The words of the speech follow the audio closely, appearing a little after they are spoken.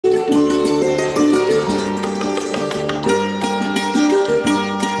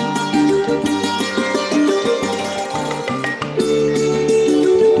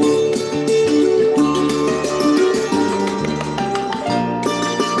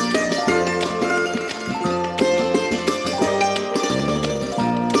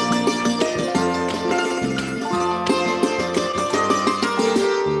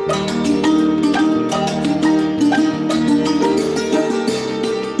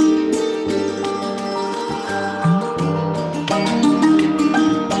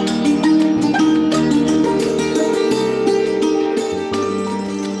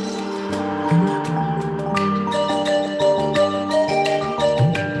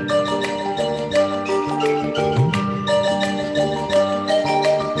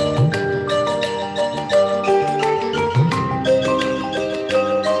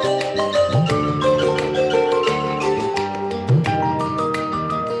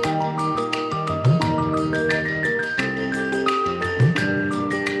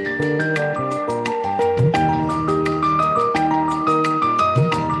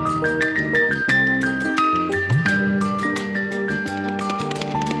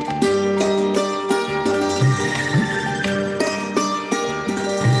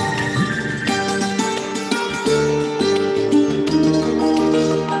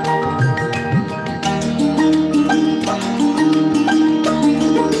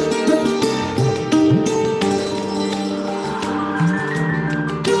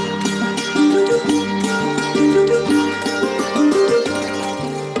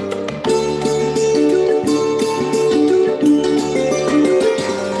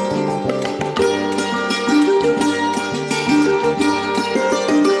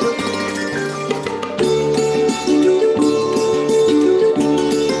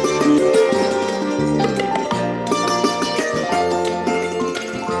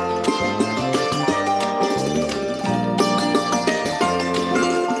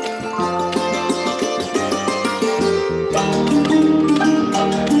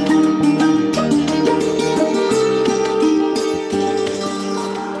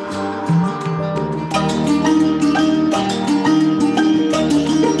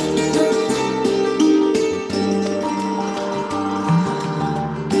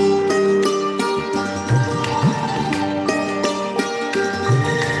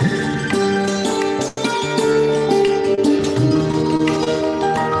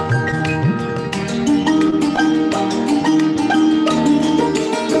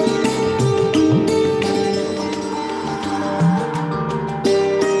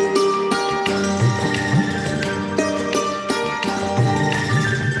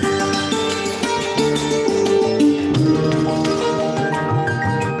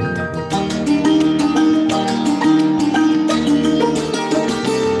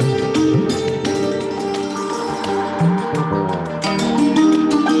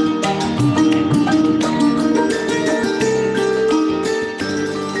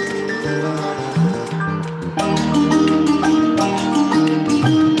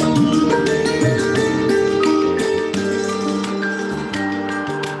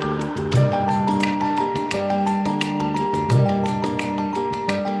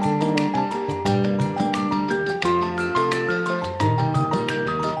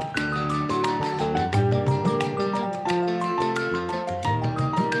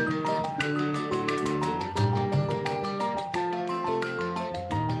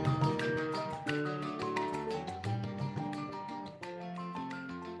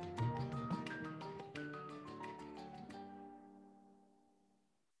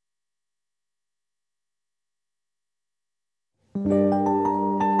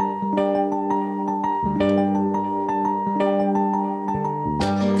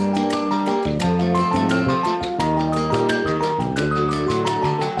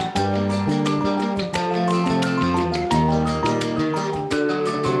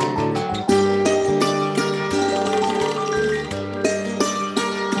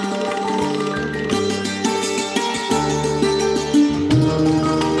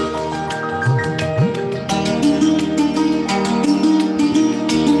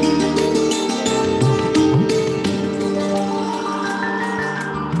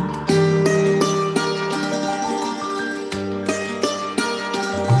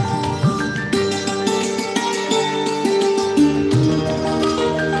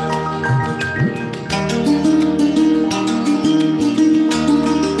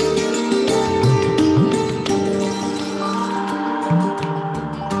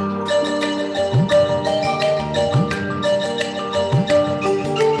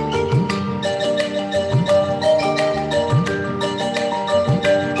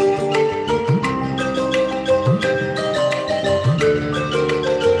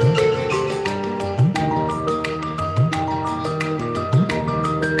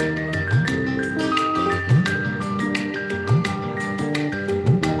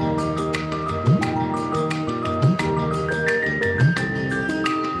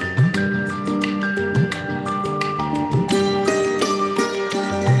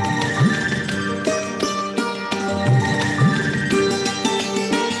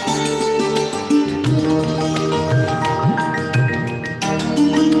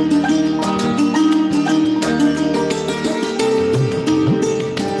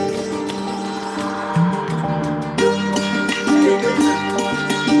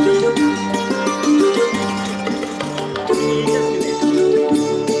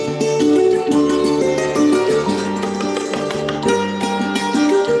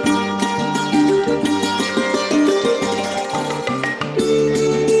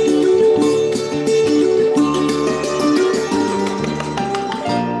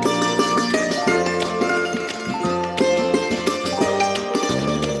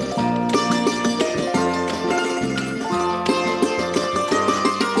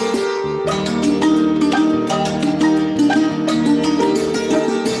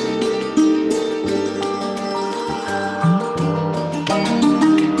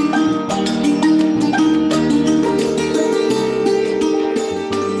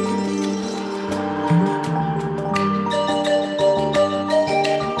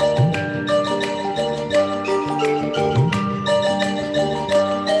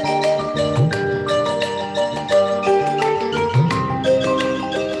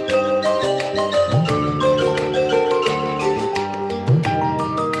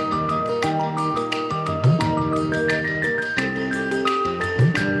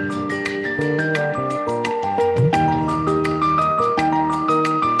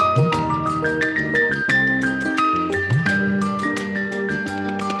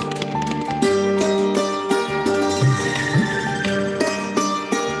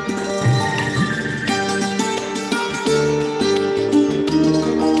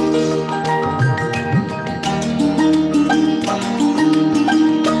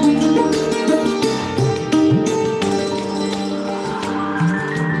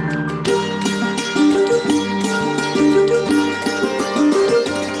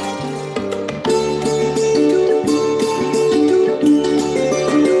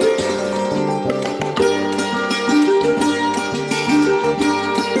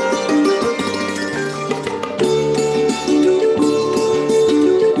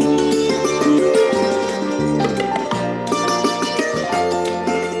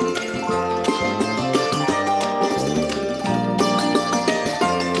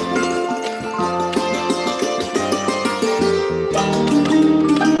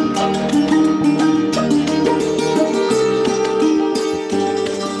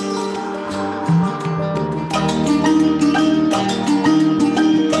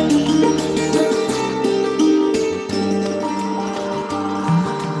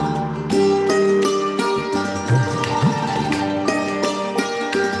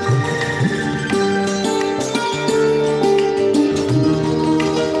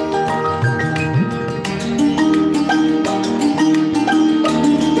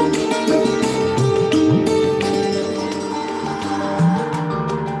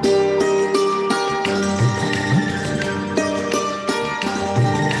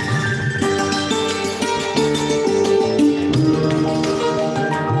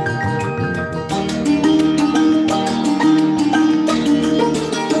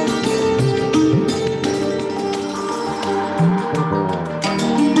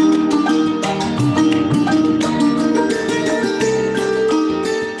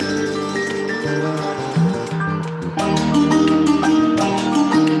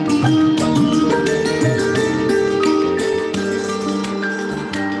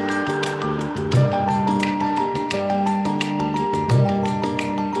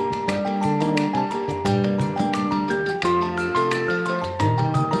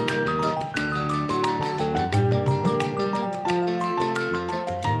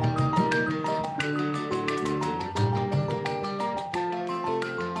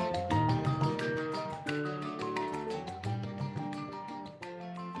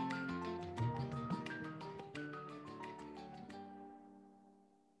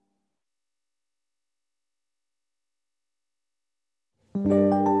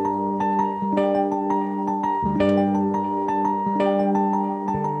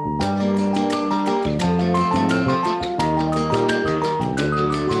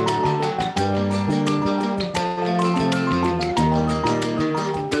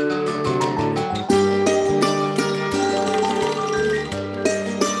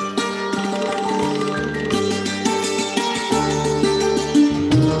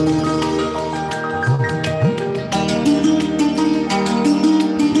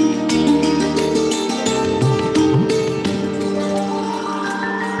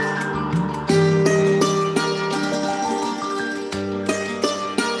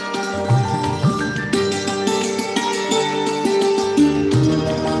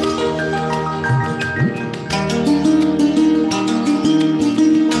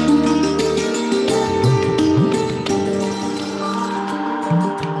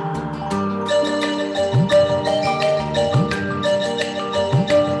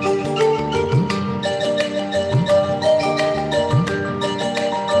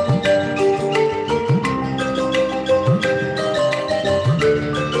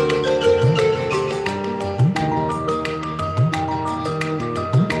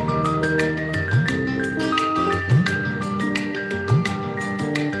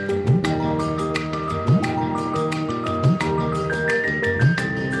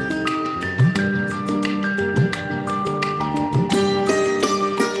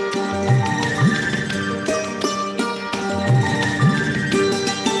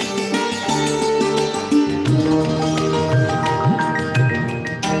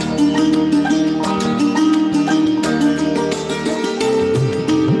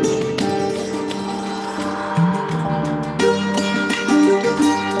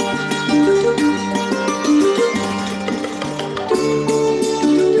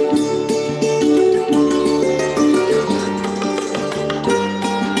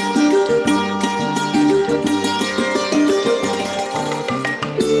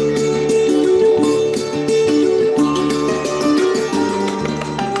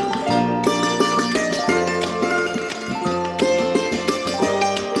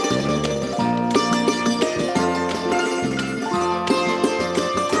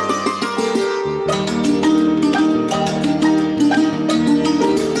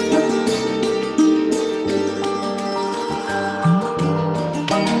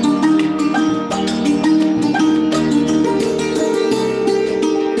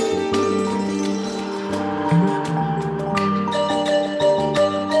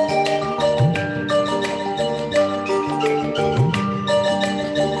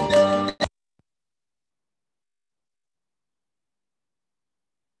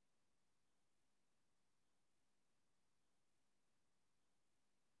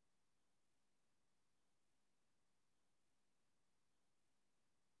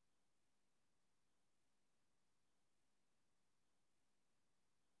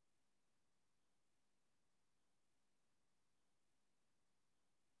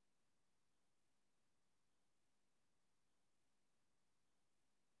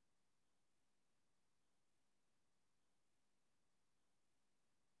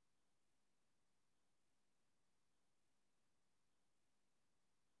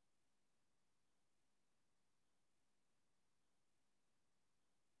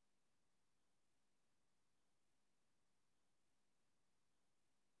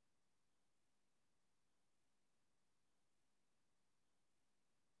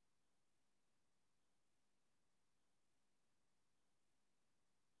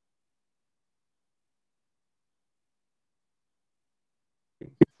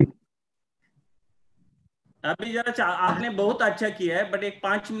अभी जरा आपने बहुत अच्छा किया है, बट एक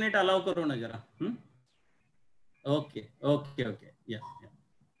 5 मिनट अलाउ करो ना जरा. Okay okay okay. या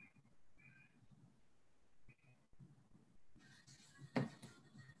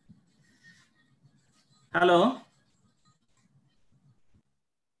hello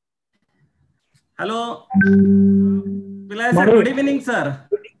hello Pillai sir, good evening sir.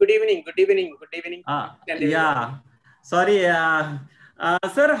 Good evening. Good evening. Good evening. Yeah, sorry.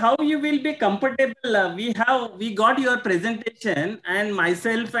 Sir, how you will be comfortable? We got your presentation, and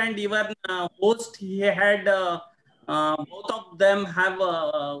myself and even host, he had both of them have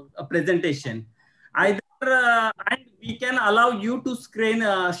a presentation. Either and we can allow you to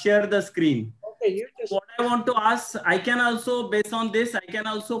share the screen. Okay, you just. What I want to ask, I can also, based on this, I can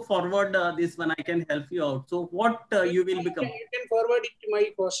also forward this one. I can help you out. So what you will become? You can forward it to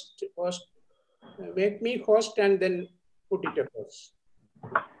my host. Make me host and then put it across.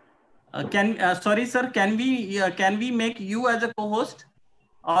 Sorry sir, can we make you as a co-host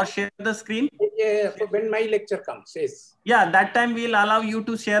or share the screen? Yeah, when my lecture comes, yes. Yeah, that time we'll allow you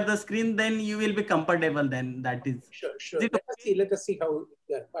to share the screen. Then you will be comfortable. Then that is. Sure. Is Let us see how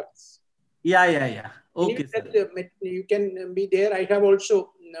that works. Yeah. Okay, sir. You can be there. I have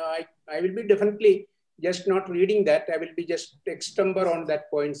also. I will be definitely just not reading that. I will be just extempore on that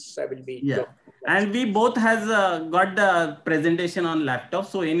points. I will be. Yeah. And we both has got the presentation on laptop,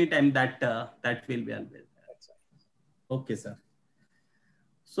 so anytime that will be always there. Okay, sir.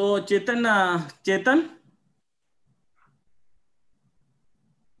 So Chetan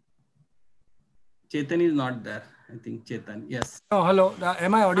is not there. I think Chetan. Yes. Oh, hello.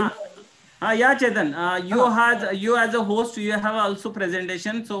 Am I audible? Yeah, Chetan. You as a host, you have also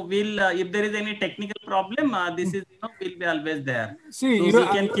presentation. So we'll if there is any technical problem, this is will be always there. See, so we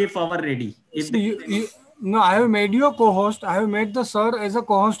can keep our ready. No, I have made you a co-host. I have made the sir as a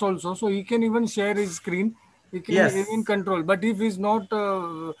co-host also, so he can even share his screen. He can even control. But if he's not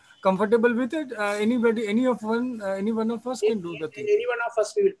comfortable with it, any one of us can do the thing. Any one of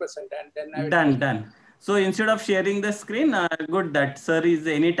us we will present, and then I will done. So instead of sharing the screen, good that sir is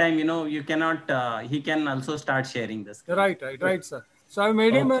anytime, you cannot, he can also start sharing the screen. Right, sir. So I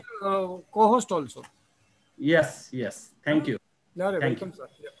made him a co-host also. Yes. Thank you. Welcome, sir.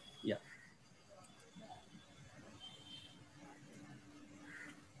 Yeah.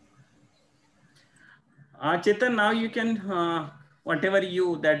 Chetan, now you can, whatever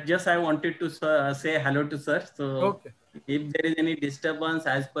I wanted to say hello to sir. So okay. If there is any disturbance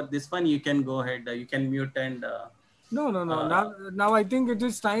as per this one, you can go ahead. You can mute and. No. Now I think it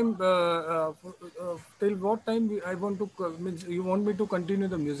is time. Till what time I want to? You want me to continue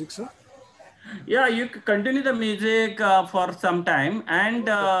the music, sir? Yeah, you continue the music for some time, and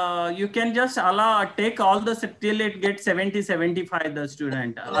you can just take all the till it gets 70, 75 the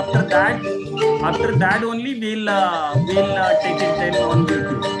student. After that only we'll take it then on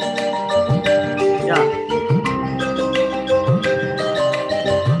YouTube. Yeah.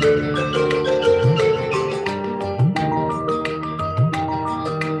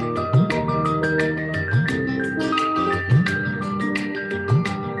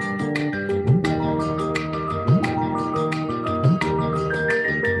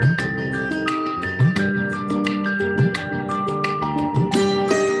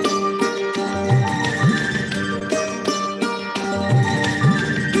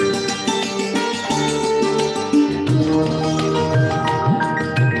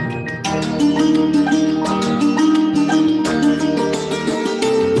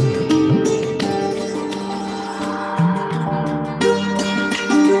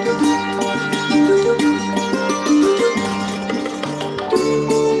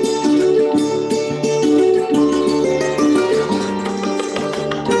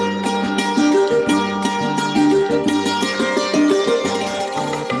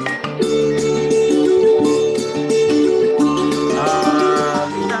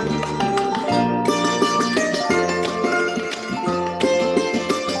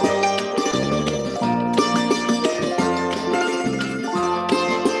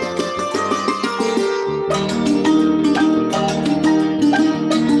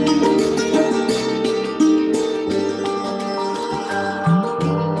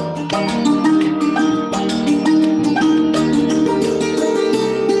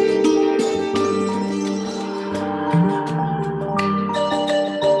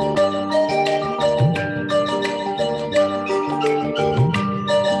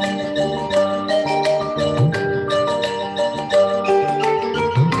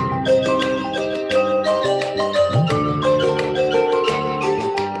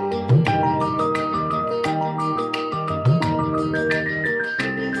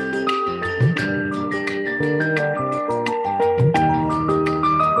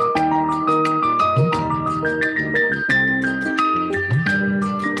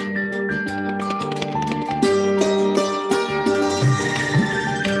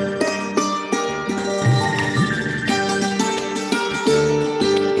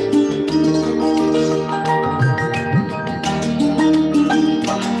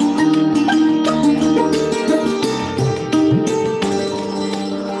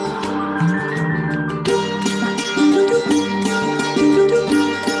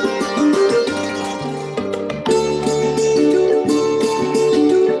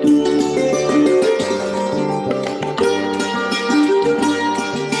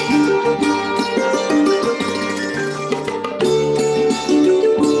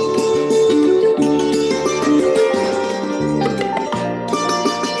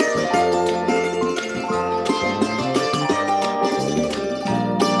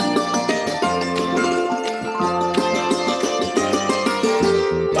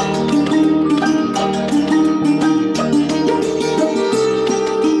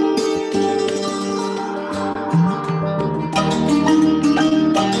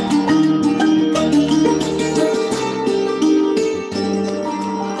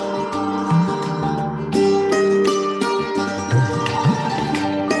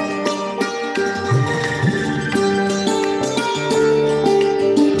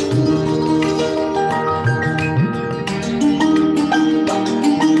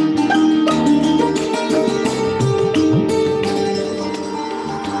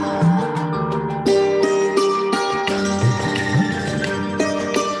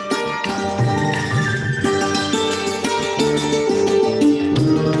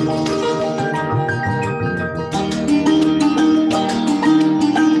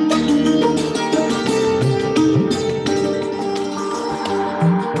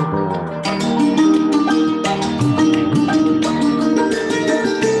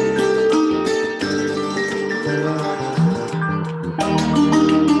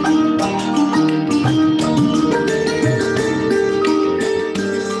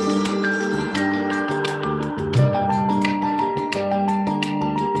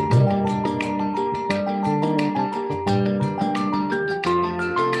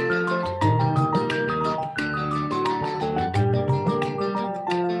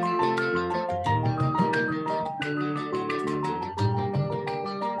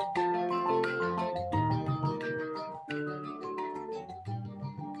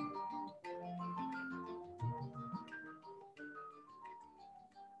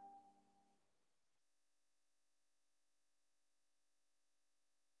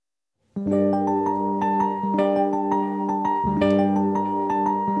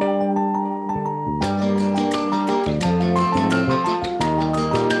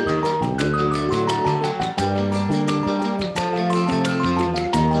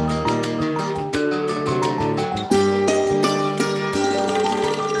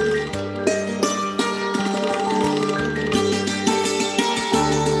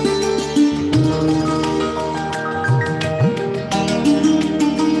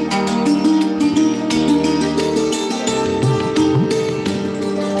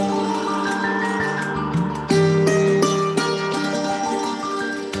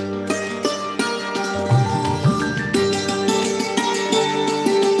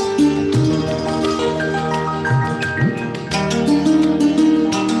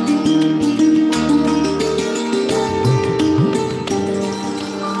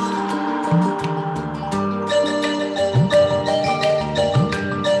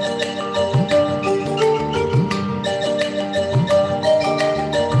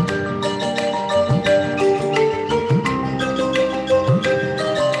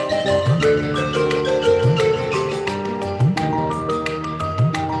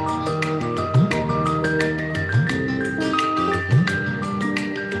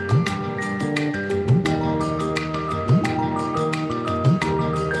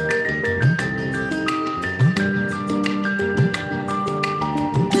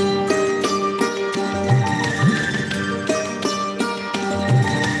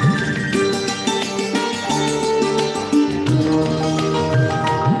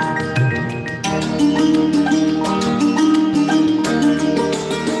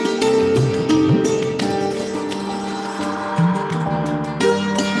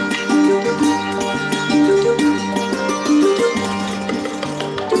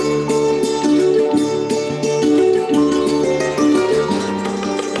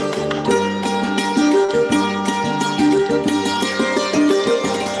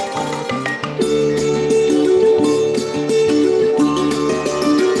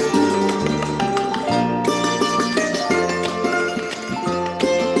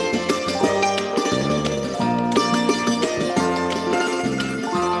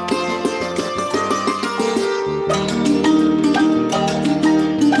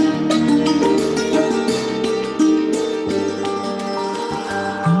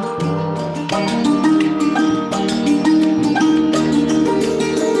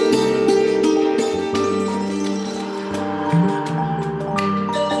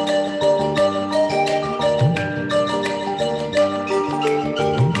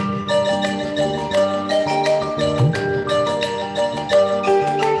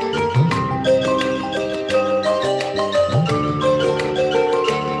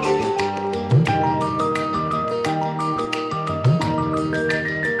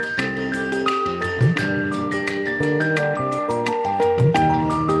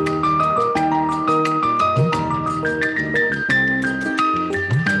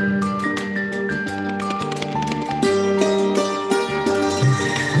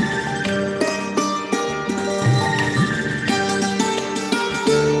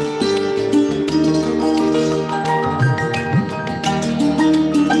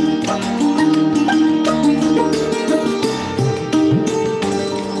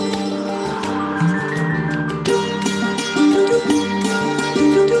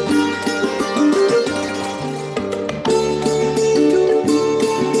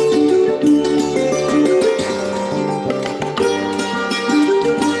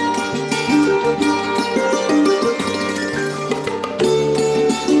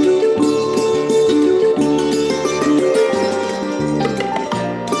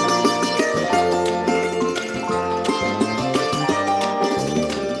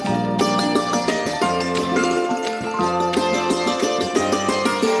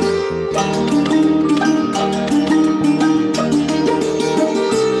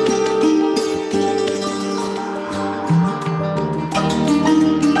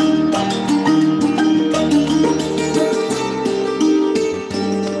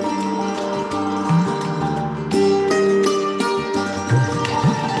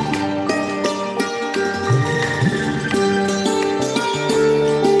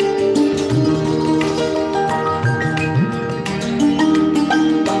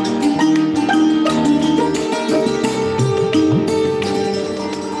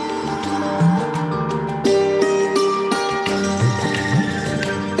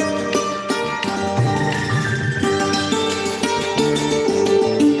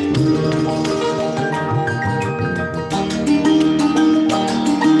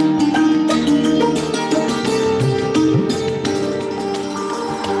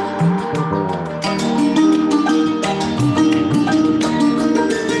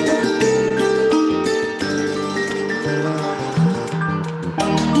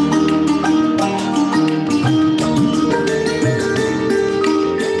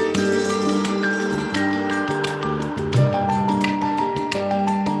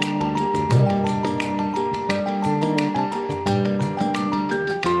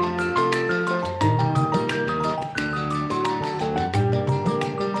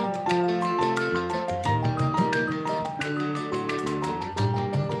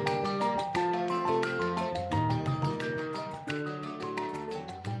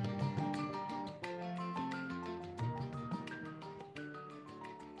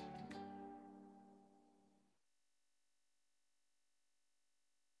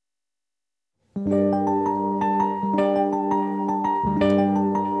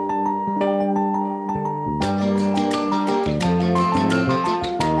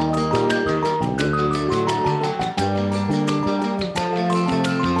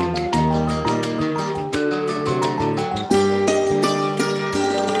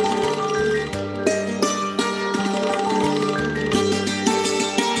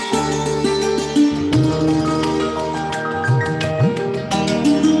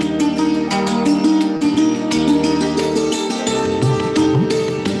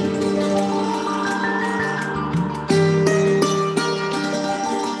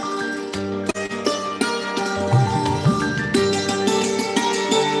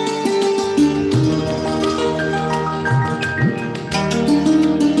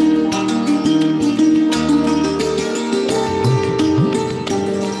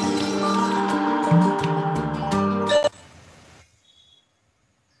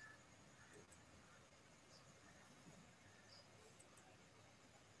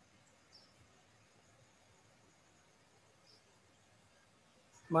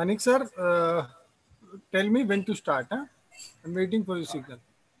 Manik sir, tell me when to start. Huh? I'm waiting for your signal.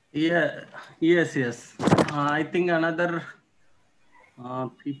 Yeah, yes. I think another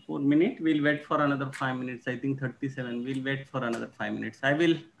 3-4 minutes. We'll wait for another 5 minutes. I think 37. We'll wait for another 5 minutes. I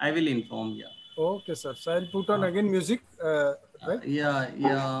will inform you. Okay, sir. So I'll put on again music. Right? Yeah.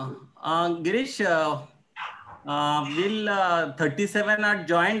 Girish, will 37 are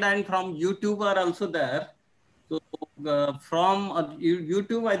joined and from YouTube are also there. So from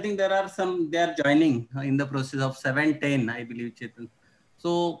YouTube, I think there are some, they are joining in the process of 7:10, I believe, Chetan.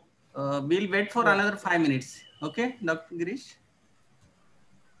 So we'll wait for another 5 minutes. Okay, Dr. Girish?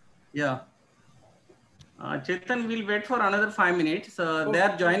 Yeah. Chetan, we'll wait for another 5 minutes. They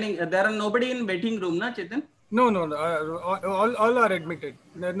are joining. There are nobody in waiting room, na Chetan? No. All are admitted.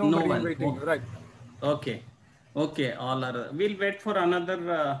 There's nobody No one. waiting. Right. Okay. All are. We'll wait for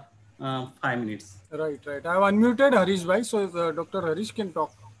another 5 minutes. Right. I've unmuted Harish bhai, so Dr. Harish can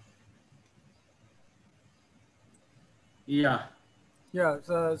talk. Yeah. Yeah,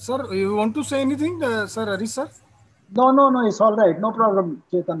 sir, you want to say anything, sir, Harish sir? No, it's all right. No problem,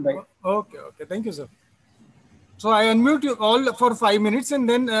 Chetan bhai. Okay. Thank you, sir. So I unmute you all for 5 minutes and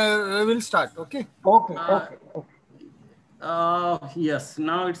then we'll start. Okay. Okay. Yes.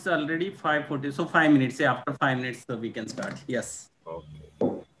 Now it's already 5:40. So 5 minutes. Yeah, after 5 minutes, we can start. Yes. Okay.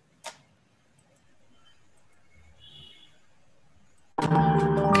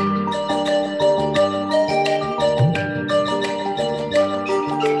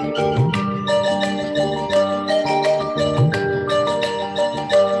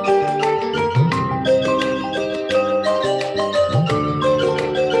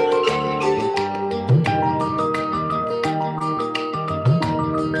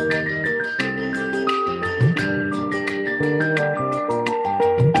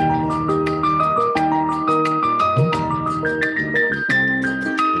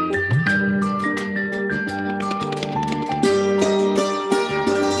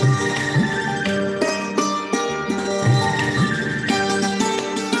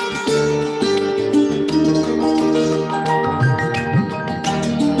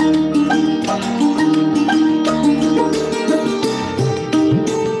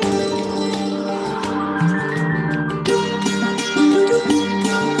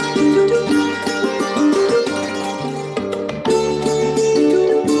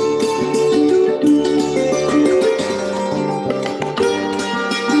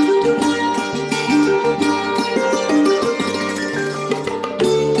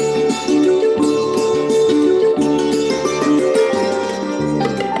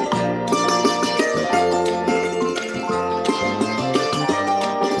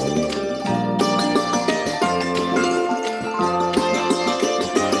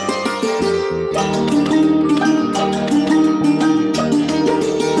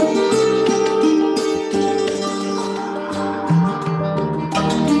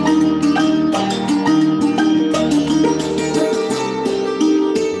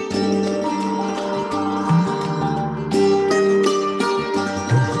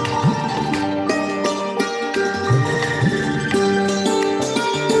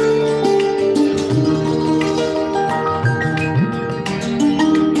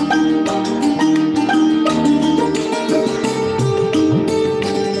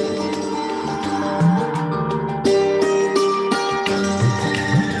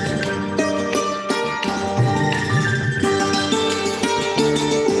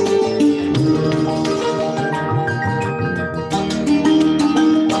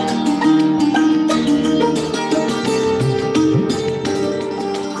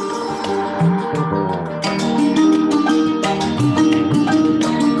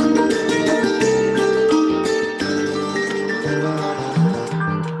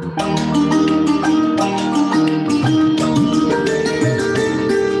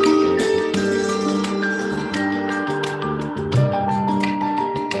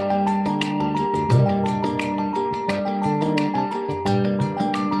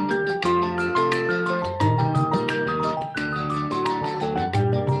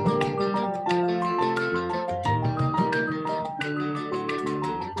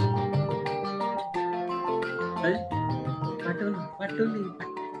 have to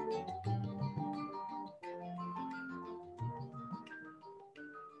leave.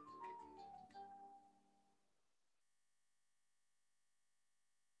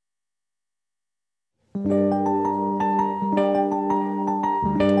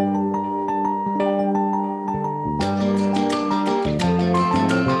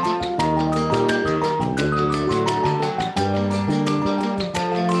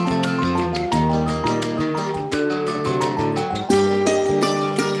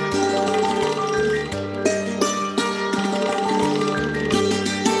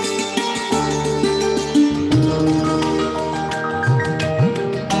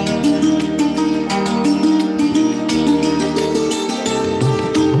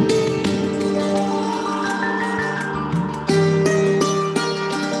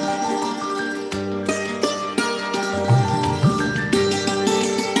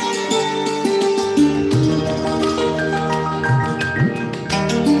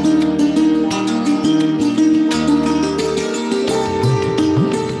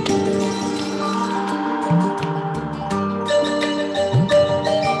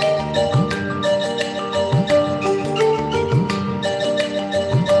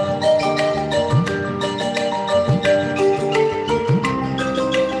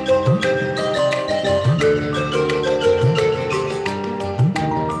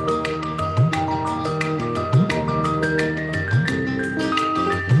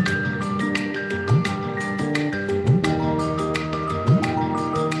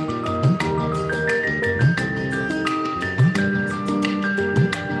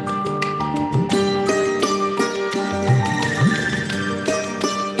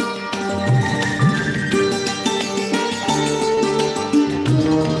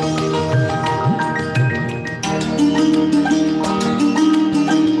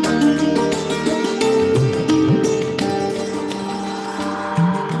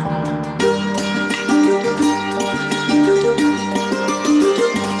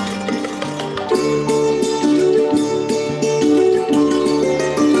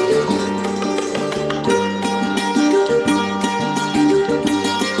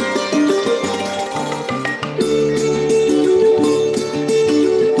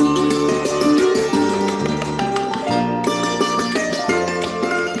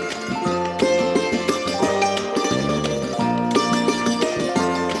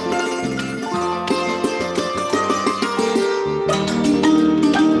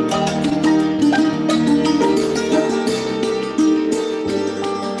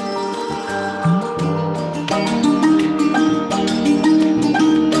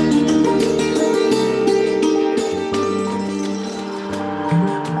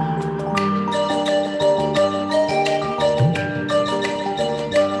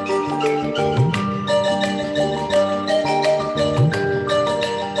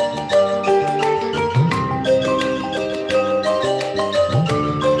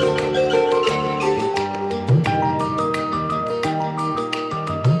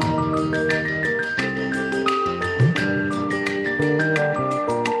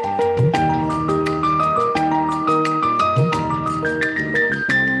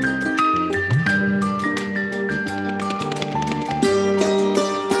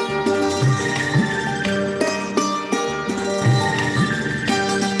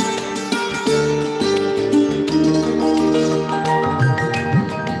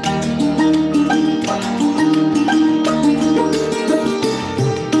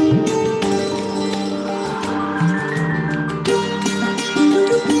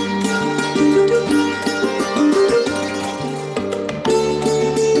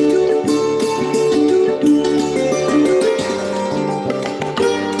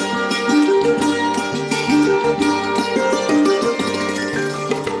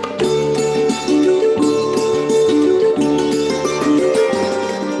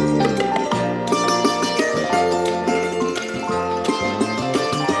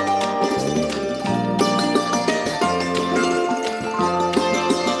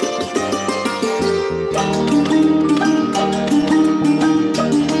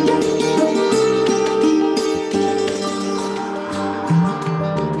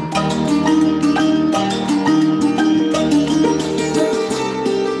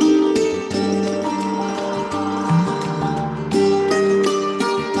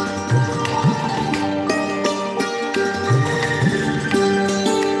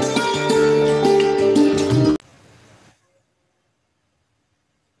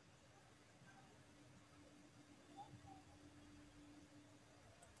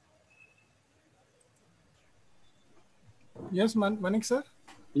 Yes, Manik sir?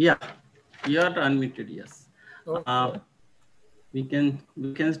 Yeah, you are unmuted, yes. Okay. We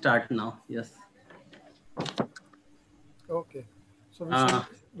can start now. Yes. Okay. So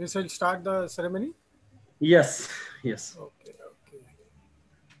we shall start the ceremony. Yes. Yes. Okay. Okay.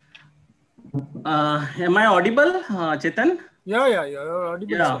 Am I audible, Chetan? Yeah. You're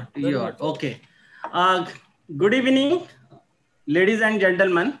audible, Yeah, sir. Very you are. much. Okay. Good evening, ladies and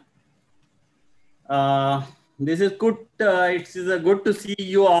gentlemen. This is good. It is good to see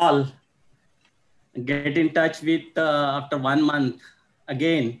you all. Get in touch with after 1 month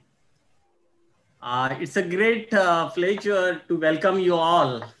again. It's a great pleasure to welcome you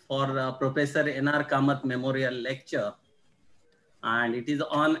all for Professor N.R. Kamath Memorial Lecture. And it is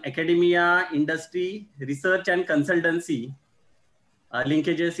on academia, industry, research and consultancy,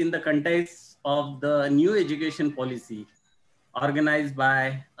 linkages in the context of the new education policy organized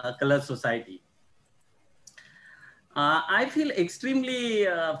by ColourSociety. I feel extremely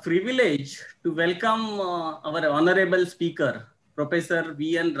privileged to welcome our honorable speaker, Professor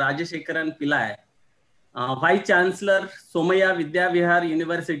V.N. Rajasekharan Pillai, Vice Chancellor, Somaiya Vidhyavihar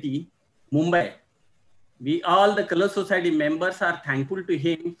University, Mumbai. We all, the ColourSociety members, are thankful to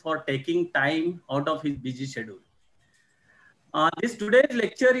him for taking time out of his busy schedule. This today's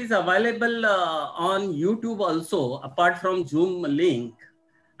lecture is available on YouTube also, apart from Zoom link.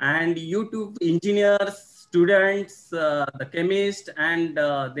 And YouTube engineers, students, the chemists, and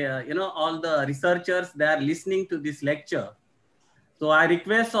all the researchers, they are listening to this lecture. So I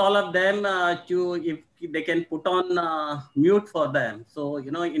request all of them if they can put on mute for them. So,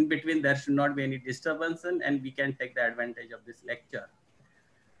 in between there should not be any disturbance and we can take the advantage of this lecture.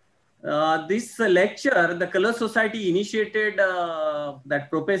 This lecture, the ColourSociety initiated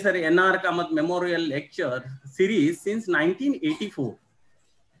that Professor N.R. Kamath Memorial Lecture series since 1984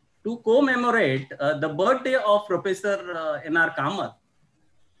 to commemorate the birthday of Professor N.R. Kamath,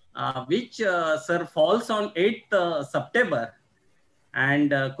 which sir falls on 8th September.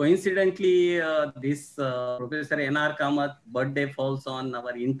 And coincidentally, this Professor N.R. Kamath birthday falls on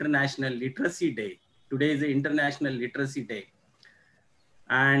our International Literacy Day. Today is the International Literacy Day.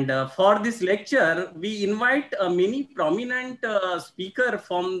 And for this lecture, we invite a many prominent speaker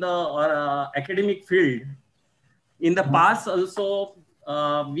from the academic field. In the past also,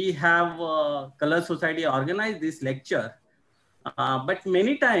 we have ColourSociety organized this lecture. But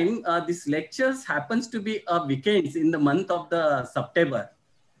many times, these lectures happens to be weekends in the month of the September.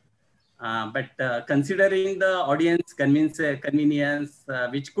 But considering the audience convenience,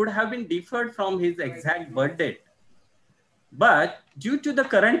 which could have been deferred from his exact birth date. But due to the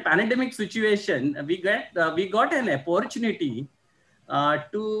current pandemic situation, we got an opportunity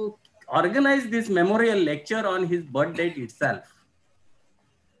to organize this memorial lecture on his birth date itself.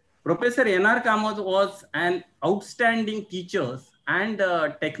 Professor N.R. Kamath was an outstanding teacher and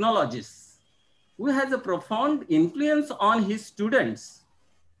technologist who has a profound influence on his students.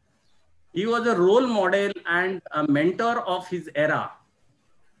 He was a role model and a mentor of his era.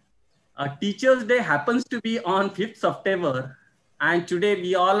 Teachers' Day happens to be on 5th September, and today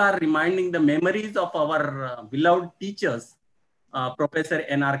we all are reminding the memories of our beloved teachers, Professor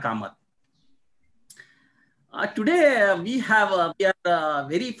N.R. Kamath. Today we are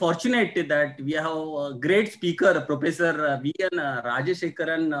very fortunate that we have a great speaker, Professor V.N.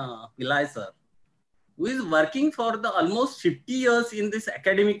 Rajasekharan Pillai sir, who is working for the almost 50 years in this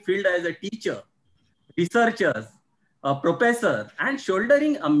academic field as a teacher, researcher, a professor, and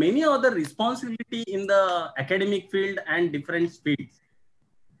shouldering many other responsibility in the academic field and different fields.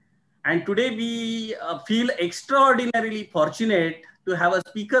 And today we feel extraordinarily fortunate to have a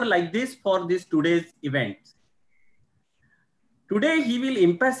speaker like this for this today's event. Today he will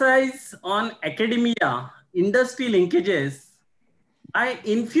emphasize on academia, industry linkages by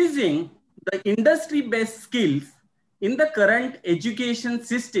infusing the industry-based skills in the current education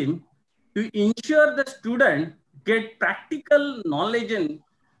system to ensure the student get practical knowledge in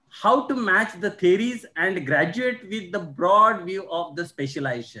how to match the theories and graduate with the broad view of the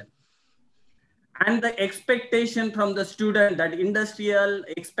specialization. And the expectation from the student, that industrial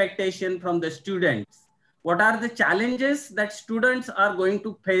expectation from the students. What are the challenges that students are going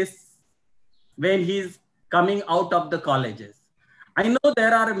to face when he's coming out of the colleges? I know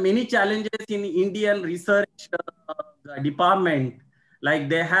there are many challenges in Indian research department. Like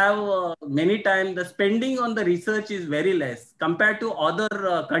they have many times the spending on the research is very less compared to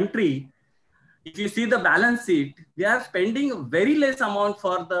other country. If you see the balance sheet, they are spending very less amount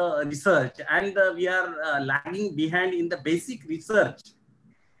for the research, and we are lagging behind in the basic research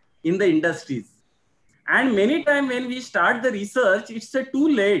in the industries. And many times when we start the research, it's too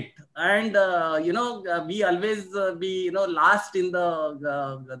late, and we always be last in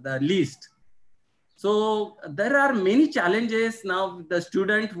the list. So there are many challenges now. The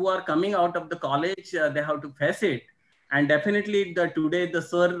students who are coming out of the college, they have to face it. And definitely today the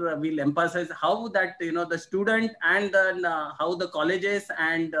sir will emphasize how that, the student and then how the colleges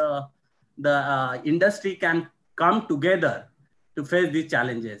and the industry can come together to face these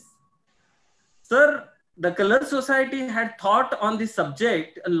challenges. Sir, the Color Society had thought on this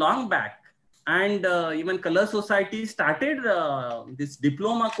subject a long back. And even ColourSociety started this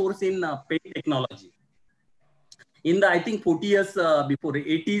diploma course in paint technology. In the, I think 40 years before,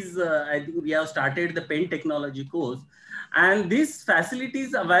 80s, I think we have started the paint technology course. And this facility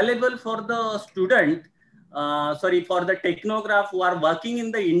is available for the student, for the technograph who are working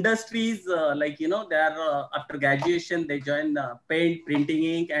in the industries, they are after graduation, they join paint, printing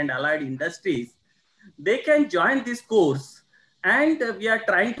ink and allied industries. They can join this course, and we are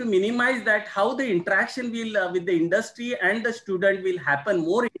trying to minimize that how the interaction will with the industry and the student will happen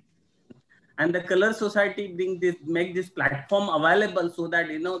more. And the Color Society make this platform available so that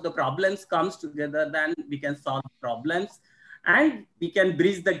the problems comes together, then we can solve problems and we can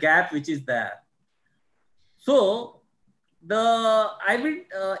bridge the gap which is there. So I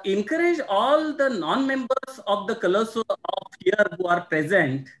will encourage all the non-members of the Color of here who are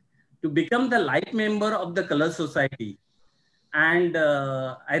present to become the life member of the Color Society. And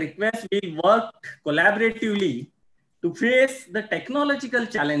I request we work collaboratively to face the technological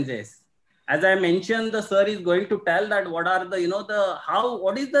challenges. As I mentioned, the sir is going to tell that what are the,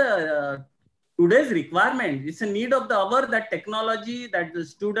 what is the today's requirement. It's a need of the hour that technology, that the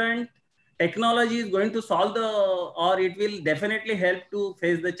student, technology is going to solve or it will definitely help to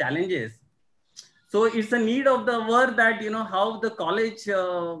face the challenges. So it's a need of the hour that, how the college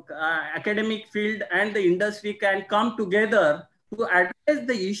academic field and the industry can come together to address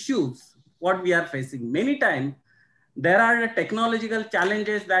the issues what we are facing. Many times, there are technological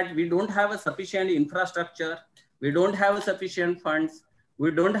challenges that we don't have a sufficient infrastructure, we don't have a sufficient funds,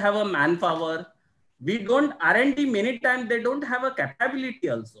 we don't have a manpower, we don't R&D, many times they don't have a capability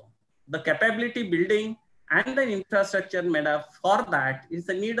also. The capability building and the infrastructure made up for that is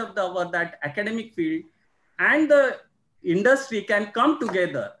the need of the hour that academic field and the industry can come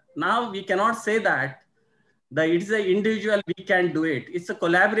together. Now we cannot say that it's an individual, we can do it. It's a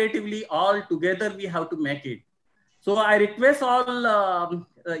collaboratively all together we have to make it. So I request all,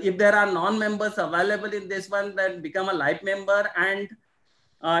 if there are non-members available in this one, then become a life member. And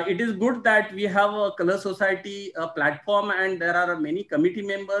it is good that we have a Color Society platform, and there are many committee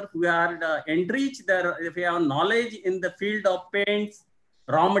members who are enriched if you have knowledge in the field of paints,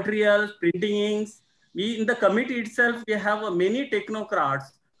 raw materials, printing inks. In the committee itself, we have many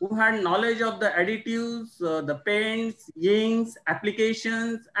technocrats who had knowledge of the additives, the paints, inks,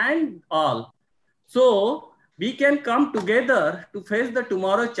 applications, and all. So we can come together to face the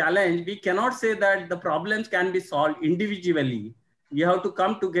tomorrow challenge. We cannot say that the problems can be solved individually. We have to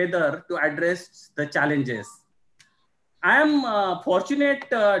come together to address the challenges. I am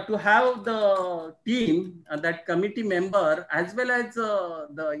fortunate to have the team, that committee member, as well as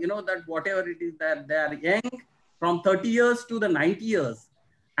that whatever it is that they are young, from 30 years to the 90 years.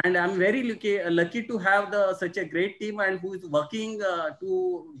 And I'm very lucky to have such a great team and who is working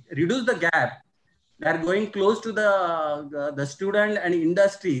to reduce the gap. They are going close to the student and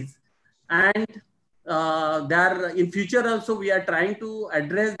industries, and in future also we are trying to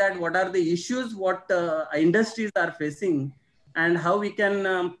address that what are the issues what industries are facing and how we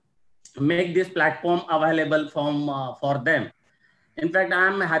can make this platform available for them. In fact, I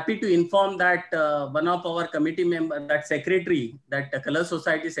am happy to inform that one of our committee member, that secretary, that Color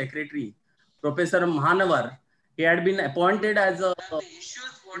Society secretary, Professor Mahanavar, he had been appointed as a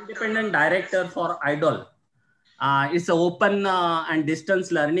independent director for IDOL. It's an open and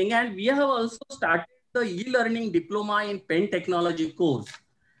distance learning, and we have also started the e-learning diploma in paint technology course.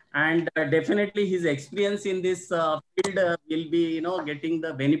 And definitely his experience in this field will be, getting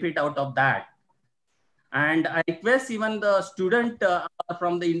the benefit out of that. And I request even the student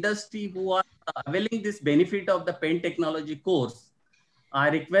from the industry who are availing this benefit of the paint technology course, I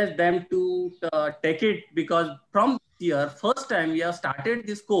request them to take it, because from this year, first time we have started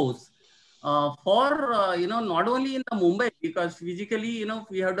this course for, not only in the Mumbai, because physically,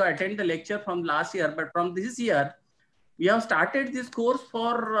 we have to attend the lecture from last year, but from this year, we have started this course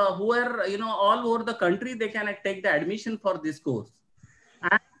for who are, all over the country, they can take the admission for this course.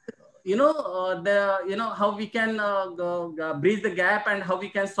 And, how we can bridge the gap and how we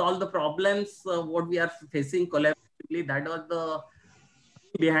can solve the problems, what we are facing collaboratively, that was the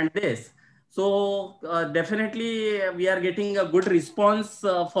behind this. So definitely we are getting a good response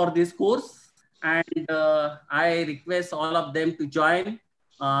for this course, and I request all of them to join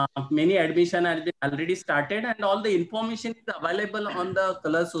Many admission are already started, and all the information is available on the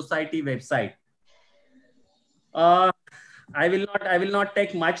ColourSociety website. I will not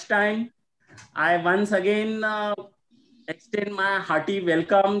take much time. I once again extend my hearty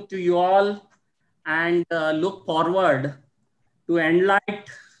welcome to you all, and look forward to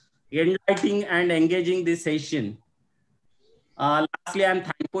enlightening and engaging this session. Lastly, I'm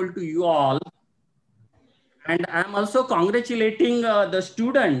thankful to you all, and I'm also congratulating the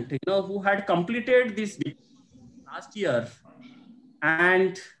student, who had completed this last year,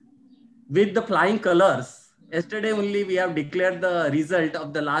 and with the flying colors. Yesterday only we have declared the result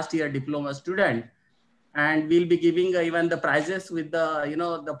of the last year diploma student, and we'll be giving even the prizes with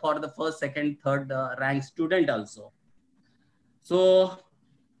the, for the first, second, third rank student also. So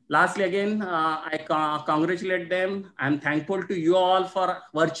lastly, again, I congratulate them. I'm thankful to you all for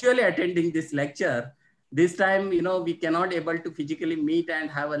virtually attending this lecture. This time, we cannot able to physically meet and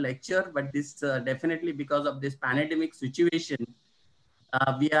have a lecture, but this definitely because of this pandemic situation,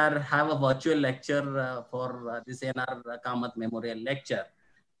 we have a virtual lecture for this N.R. Kamath Memorial Lecture.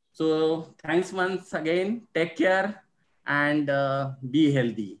 So thanks once again. Take care and be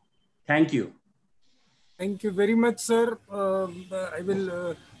healthy. Thank you. Thank you very much, sir. I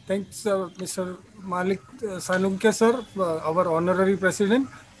will thanks Mr. Malik Sanunkya, sir, our honorary president,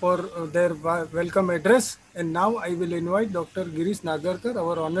 for their welcome address. And now I will invite Dr. Girish Nagarkar,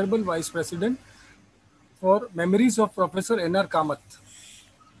 our honorable vice president, for memories of Professor N.R. Kamath.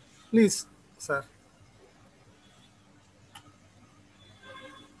 Please, sir.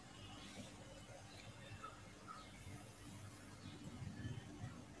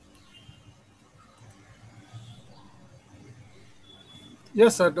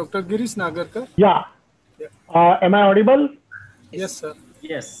 Yes, sir. Dr. Girish Nagarkar. Yeah. Am I audible? Yes, sir.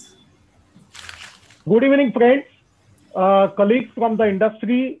 Yes. Good evening, friends, colleagues from the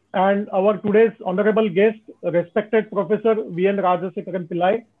industry, and our today's honorable guest, respected Professor V.N. Rajasekharan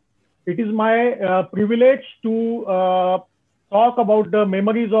Pillai. It is my privilege to talk about the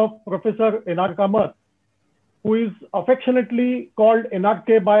memories of Professor N.R. Kamath, who is affectionately called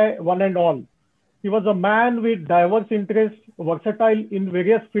NRK by one and all. He was a man with diverse interests, versatile in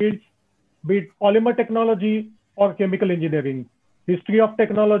various fields, be it polymer technology or chemical engineering, history of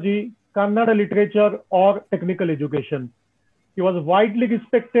technology, Kannada literature, or technical education. He was widely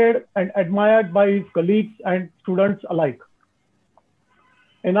respected and admired by his colleagues and students alike.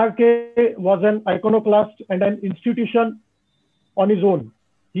 NRK was an iconoclast and an institution on his own.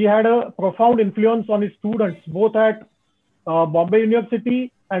 He had a profound influence on his students, both at Bombay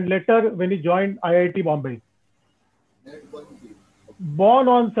University and later when he joined IIT Bombay. Born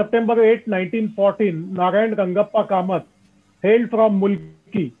on September 8, 1914, Narayan Rangappa Kamath hailed from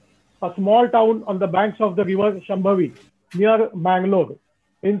Mulki, a small town on the banks of the river Shambhavi, near Mangalore,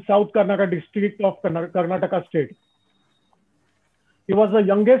 in South Karnataka district of Karnataka state. He was the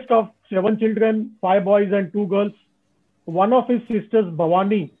youngest of 7 children, 5 boys and 2 girls. One of his sisters,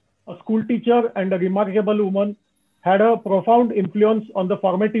 Bhavani, a school teacher and a remarkable woman, had a profound influence on the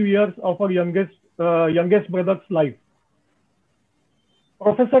formative years of her youngest brother's life.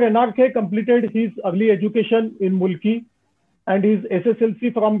 Professor NRK completed his early education in Mulki and his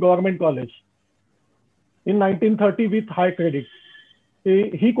SSLC from Government College in 1930 with high credits.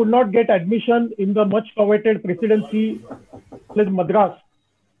 He could not get admission in the much coveted Presidency College Madras.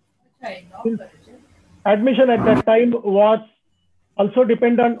 Admission at that time was also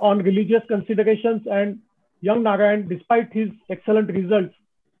dependent on religious considerations, and young Narayan, despite his excellent results,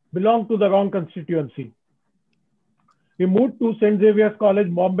 belonged to the wrong constituency. He moved to St. Xavier's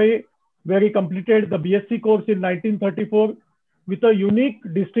College, Bombay, where he completed the BSc course in 1934 with a unique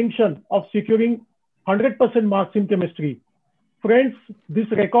distinction of securing 100% marks in chemistry. Friends, this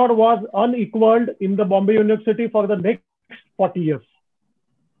record was unequaled in the Bombay University for the next 40 years.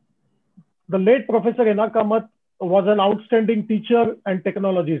 The late Professor N.R. Kamath was an outstanding teacher and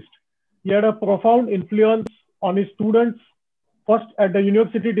technologist. He had a profound influence on his students, first at the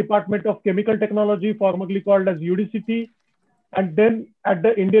University Department of Chemical Technology, formerly called as UDCT, and then at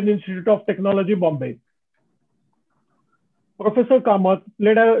the Indian Institute of Technology, Bombay. Professor Kamath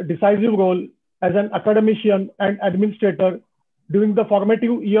played a decisive role as an academician and administrator during the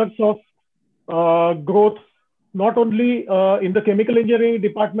formative years of growth, not only in the chemical engineering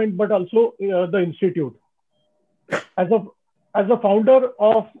department, but also the institute. As the founder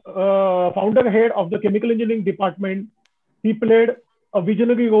head of the chemical engineering department, he played a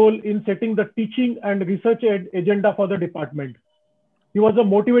visionary role in setting the teaching and research agenda for the department. He was a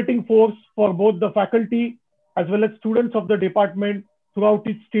motivating force for both the faculty as well as students of the department throughout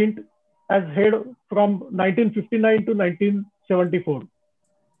its stint as head from 1959 to 1974.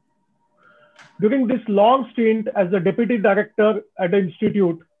 During this long stint as the deputy director at the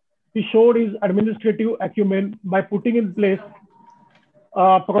institute, he showed his administrative acumen by putting in place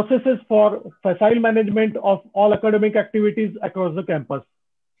processes for facile management of all academic activities across the campus.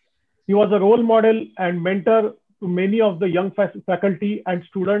 He was a role model and mentor to many of the young faculty and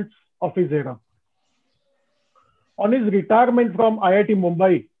students of his era. On his retirement from IIT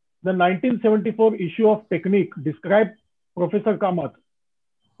Mumbai, the 1974 issue of Technique described Professor Kamath.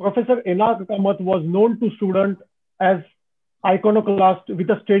 Professor N.R. Kamath was known to students as iconoclast with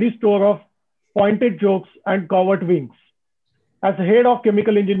a steady store of pointed jokes and covert winks. As head of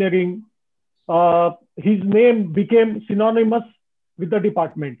chemical engineering, his name became synonymous with the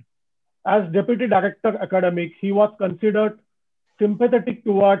department. As deputy director academic, he was considered sympathetic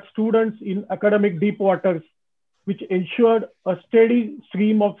towards students in academic deep waters, which ensured a steady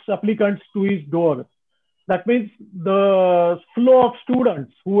stream of applicants to his door. That means the flow of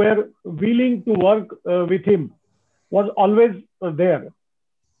students who were willing to work with him was always there.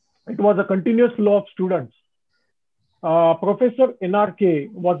 It was a continuous flow of students. Professor N.R.K.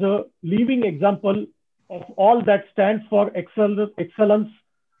 was a living example of all that stands for excellence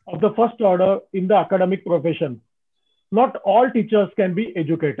of the first order in the academic profession. Not all teachers can be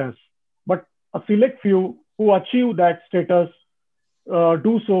educators, but a select few who achieve that status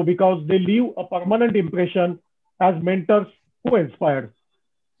do so because they leave a permanent impression as mentors who inspire.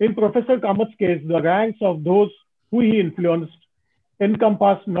 In Professor Kamath's case, the ranks of those who he influenced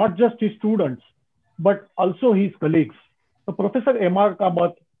encompass not just his students, but also his colleagues. So Professor M.R.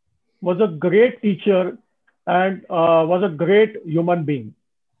 Kamath was a great teacher and was a great human being.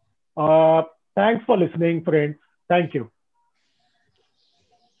 Thanks for listening, friends. Thank you.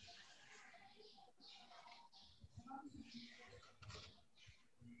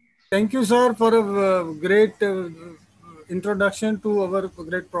 Thank you, sir, for a great introduction to our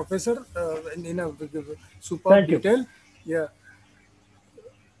great professor in a superb detail. Yeah.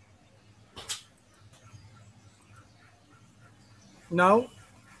 Now,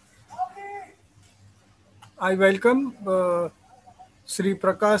 I welcome Sri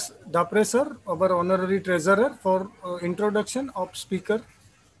Prakash Dapre sir, our honorary treasurer, for introduction of speaker,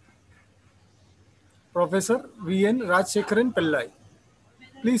 Professor V.N. Rajasekharan Pillai.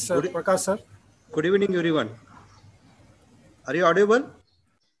 Please, sir, Prakash sir. Good evening, everyone. Are you audible?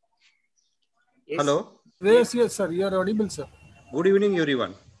 Yes. Hello? Yes, yes, sir. You are audible, sir. Good evening,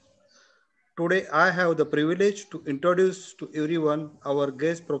 everyone. Today, I have the privilege to introduce to everyone our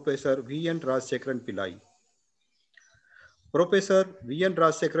guest Professor V.N. Rajasekharan Pillai. Professor V.N.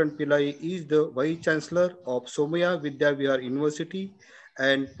 Rajasekharan Pillai is the Vice Chancellor of Somaiya Vidhyavihar University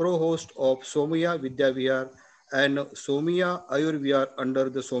and Pro-Host of Somaiya Vidhyavihar and Somaiya Ayurvihar under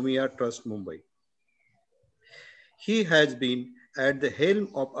the Somaiya Trust, Mumbai. He has been at the helm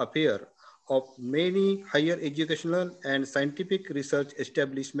of affairs of many higher educational and scientific research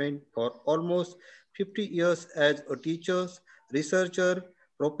establishments for almost 50 years as a teacher, researcher,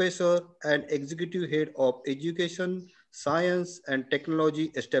 professor, and executive head of education, science, and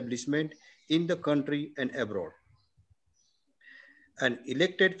technology establishment in the country and abroad. An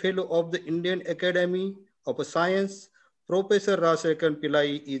elected fellow of the Indian Academy of Science, Professor Rajasekharan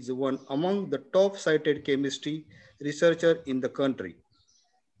Pillai is one among the top-cited chemistry researchers in the country.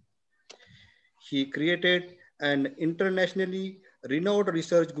 He created an internationally renowned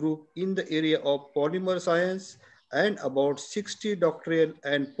research group in the area of polymer science, and about 60 doctoral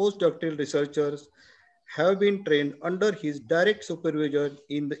and postdoctoral researchers have been trained under his direct supervision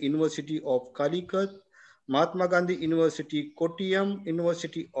in the University of Calicut, Mahatma Gandhi University, Kottayam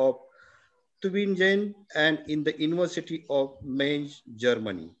University of Tübingen, and in the University of Mainz,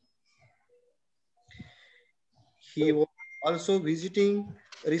 Germany. He was also visiting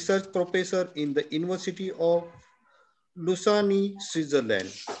research professor in the University of Lausanne,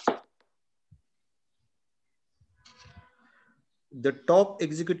 Switzerland. The top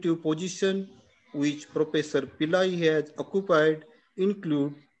executive position which Professor Pillai has occupied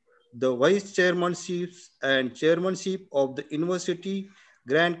include the vice chairmanships and chairmanship of the University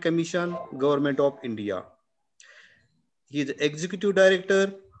Grand Commission, Government of India. He is executive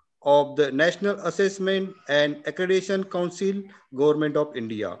director of the National Assessment and Accreditation Council, Government of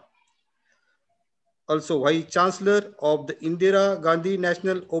India. Also Vice Chancellor of the Indira Gandhi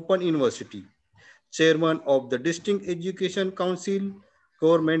National Open University, Chairman of the Distinct Education Council,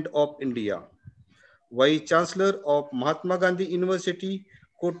 Government of India, Vice Chancellor of Mahatma Gandhi University,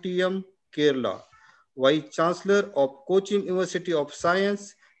 Kottayam, Kerala, Vice Chancellor of Cochin University of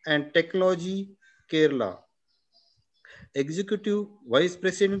Science and Technology, Kerala, Executive Vice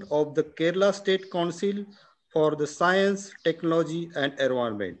President of the Kerala State Council for the Science, Technology and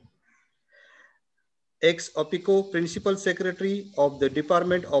Environment, ex officio Principal Secretary of the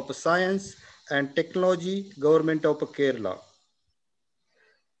Department of Science and Technology, Government of Kerala.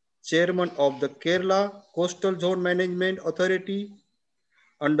 Chairman of the Kerala Coastal Zone Management Authority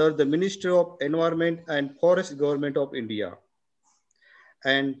under the Ministry of Environment and Forest, Government of India,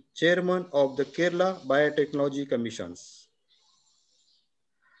 and Chairman of the Kerala Biotechnology Commissions.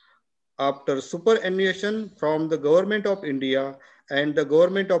 After superannuation from the Government of India and the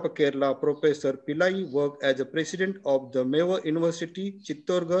Government of Kerala, Professor Pillai worked as a President of the Meva University,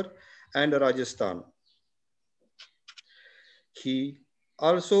 Chittorgarh and Rajasthan. He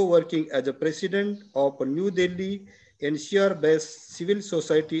also working as a President of a New Delhi NCR-based civil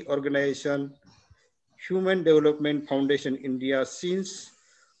society organization, Human Development Foundation India, since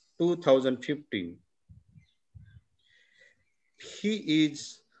 2015. He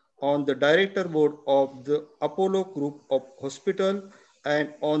is on the director board of the Apollo Group of Hospital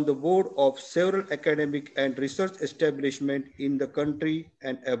and on the board of several academic and research establishments in the country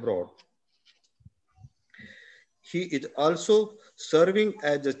and abroad. He is also serving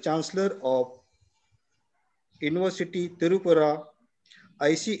as the Chancellor of University Tirupura,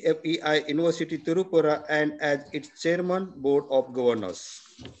 ICFEI University Tirupura, and as its Chairman Board of Governors.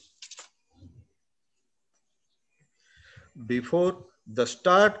 Before the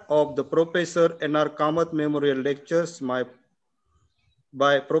start of the Professor N.R. Kamath Memorial Lectures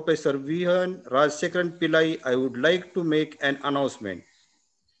by Professor Rajasekharan Pillai, I would like to make an announcement.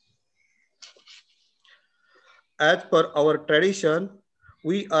 As per our tradition,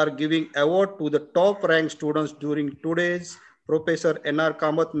 we are giving award to the top ranked students during today's Professor N.R.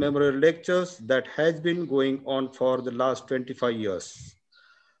 Kamath Memorial Lectures that has been going on for the last 25 years.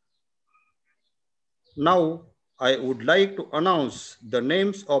 Now, I would like to announce the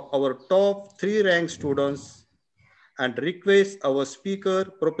names of our top 3 ranked students and request our speaker,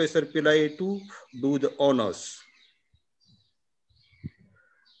 Professor Pillai, to do the honors.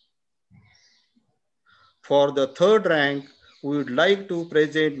 For the 3rd rank, we would like to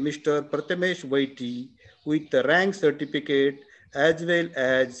present Mr. Prathamesh Vaiti with the rank certificate as well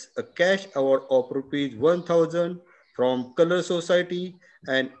as a cash award of ₹1,000 from ColourSociety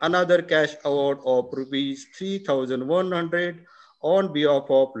and another cash award of ₹3,100 on behalf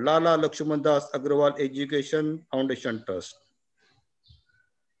of Lala Lakshman Das Agrawal Education Foundation Trust.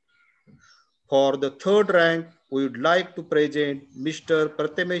 For the 3rd rank, we would like to present Mr.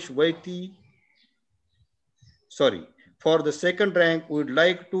 Prathamesh Vaiti. For the 2nd rank, we would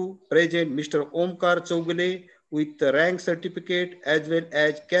like to present Mr. Omkar Chaugale with the rank certificate as well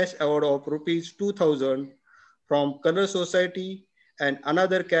as cash award of ₹2,000 from ColourSociety and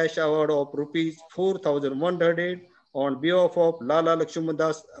another cash award of ₹4,100 on behalf of Lala Lakshman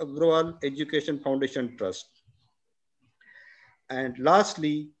Das Agrawal Education Foundation Trust. And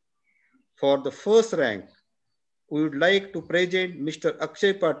lastly, for the 1st rank, we would like to present Mr.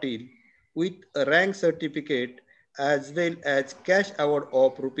 Akshay Patil with a rank certificate as well as cash award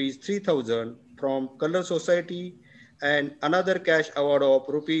of ₹3,000 from ColourSociety and another cash award of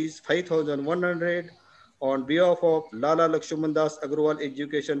 ₹5,100 on behalf of Lala Lakshman Das Agrawal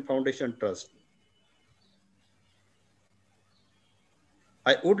Education Foundation Trust.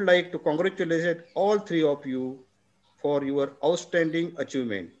 I would like to congratulate all 3 of you for your outstanding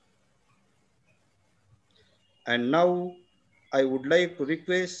achievement. And now I would like to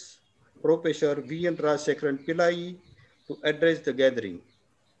request Professor V.N. Rajasekharan Pillai to address the gathering.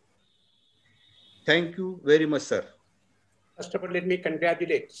 Thank you very much, sir. First of all, let me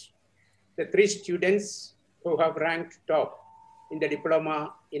congratulate the 3 students who have ranked top in the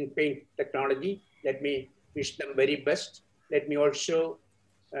diploma in paint technology. Let me wish them very best. Let me also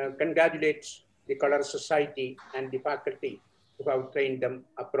congratulate the ColourSociety and the faculty who have trained them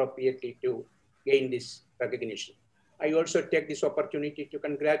appropriately to gain this recognition. I also take this opportunity to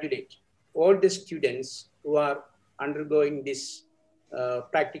congratulate all the students who are undergoing this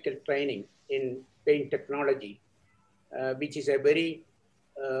practical training in paint technology, which is a very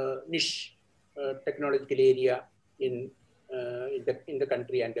niche technological area in the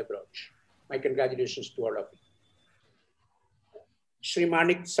country and abroad. My congratulations to all of you. Shri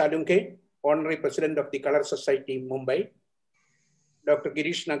Manik Salunke, Honorary President of the ColourSociety, Mumbai. Dr.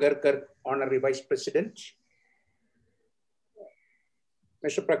 Girish Nagarkar, Honorary Vice President.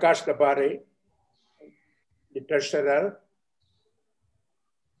 Mr. Prakash Dabare, the Treasurer.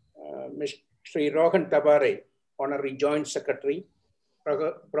 Mr. Sri Rohan Tabare, Honorary Joint Secretary.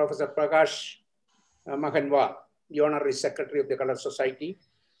 Professor Prakash Mahanwa, the Honorary Secretary of the ColourSociety.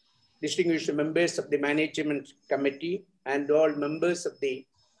 Distinguished members of the Management Committee and all members of the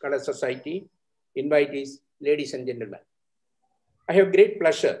ColourSociety, invitees, ladies and gentlemen. I have great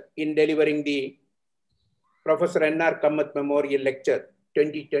pleasure in delivering the Professor N.R.Kamath Memorial Lecture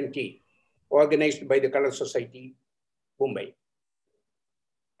 2020, organized by the ColourSociety, Mumbai.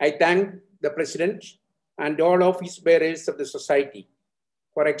 I thank the President and all office bearers of the Society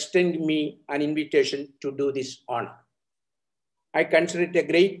for extending me an invitation to do this honor. I consider it a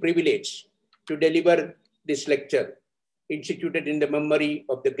great privilege to deliver this lecture, instituted in the memory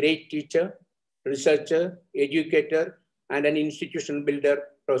of the great teacher, researcher, educator, and an institutional builder,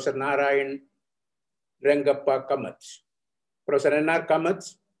 Professor Narayan Rangappa Kamath. Professor N.R.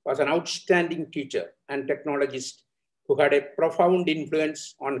 Kamath was an outstanding teacher and technologist who had a profound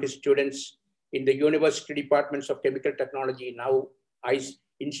influence on his students in the University Departments of Chemical Technology, now ICE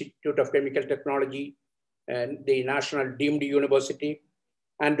Institute of Chemical Technology, and the National Deemed University,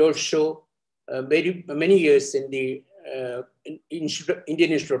 and also many years in the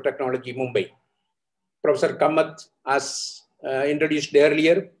Indian Institute of Technology, Mumbai. Professor Kamath, as introduced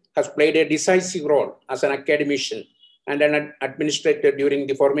earlier, has played a decisive role as an academician and an administrator during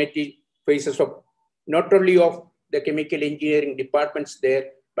the formative phases of not only of the chemical engineering departments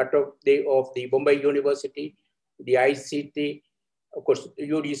there, but of the Mumbai University, the ICT, of course,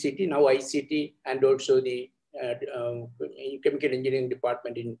 UDCT, now ICT, and also the chemical engineering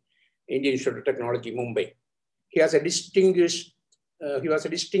department in Indian Institute of Technology, Mumbai. He was a distinguished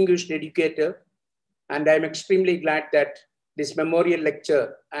educator, and I'm extremely glad that this memorial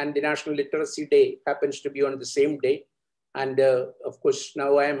lecture and the National Literacy Day happens to be on the same day. And of course,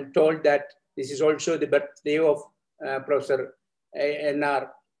 now I am told that this is also the birthday of Professor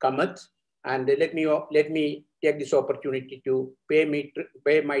N.R. Kamath. And let me take this opportunity to pay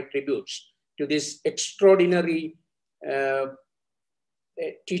my tributes to this extraordinary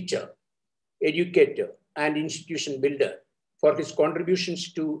teacher, educator, and institution builder for his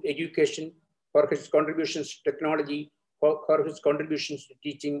contributions to education, for his contributions to technology, for his contributions to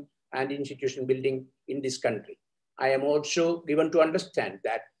teaching and institution building in this country. I am also given to understand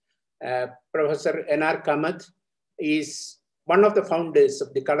that Professor N.R. Kamath is one of the founders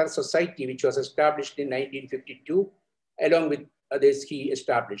of the ColourSociety, which was established in 1952, along with others he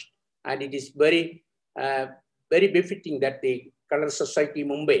established. And it is very, very befitting that the ColourSociety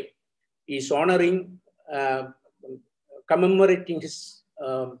Mumbai is honoring, commemorating his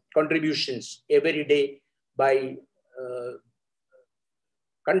contributions every day by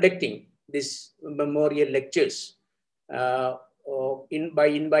conducting these memorial lectures by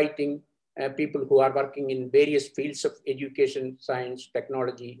inviting people who are working in various fields of education, science,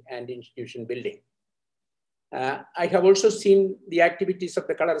 technology, and institution building. I have also seen the activities of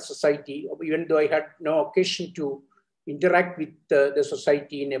the ColourSociety, even though I had no occasion to interact with the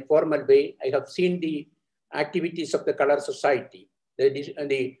society in a formal way. I have seen the activities of the ColourSociety,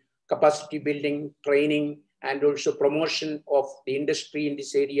 the capacity building, training, and also promotion of the industry in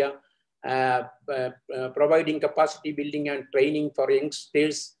this area, providing capacity building and training for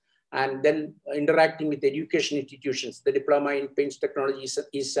youngsters, and then interacting with education institutions. The diploma in paints technology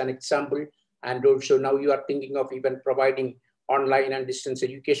is an example. And also now you are thinking of even providing online and distance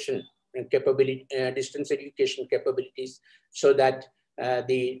education and capabilities so that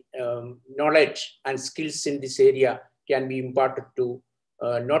the knowledge and skills in this area can be imparted to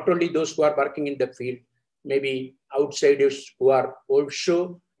not only those who are working in the field, maybe outsiders who are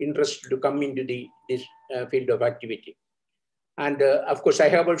also interested to come into this field of activity. And of course, I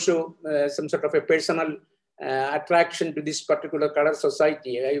have also some sort of a personal attraction to this particular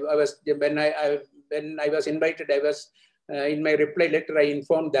ColourSociety. When I was invited, I was in my reply letter, I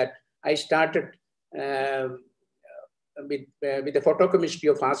informed that I started with the photochemistry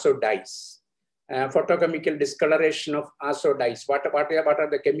of azo dyes, photochemical discoloration of azo dyes. What are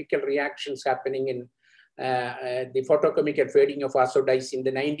the chemical reactions happening in the photochemical fading of azo dyes in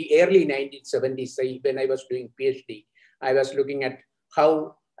the early 1970s? When I was doing PhD, I was looking at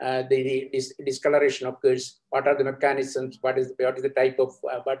how this discoloration occurs, what are the mechanisms, what is the type of,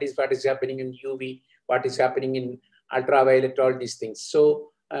 what is happening in UV, what is happening in ultraviolet, all these things.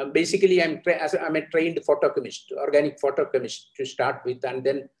 So basically I'm a trained photochemist, organic photochemist to start with, and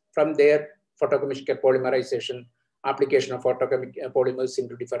then from there, photochemical polymerization, application of photochemical polymers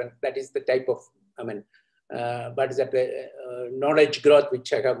into different, that is the type of, what is that knowledge growth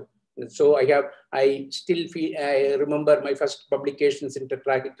which I have. So I still feel, I remember my first publications in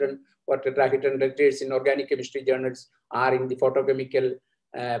tetrahedron or tetrahedron letters in organic chemistry journals are in the photochemical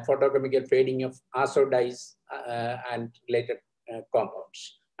fading of azo dyes and related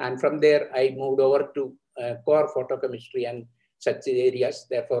compounds. And from there, I moved over to core photochemistry and such areas.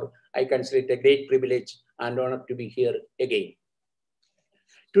 Therefore, I consider it a great privilege and honor to be here again.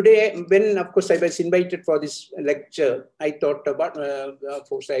 Today, when of course I was invited for this lecture, I thought about,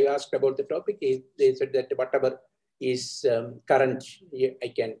 folks, I asked about the topic. They said that whatever is current, I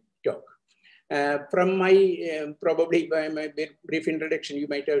can talk. From my, probably by my brief introduction, you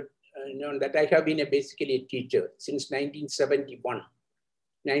might have known that I have been basically a teacher since 1971.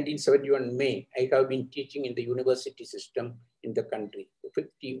 1971 May, I have been teaching in the university system in the country,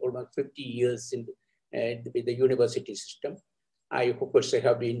 almost 50 years in with the university system. Of course, I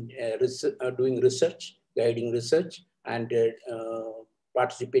have been doing research, guiding research, and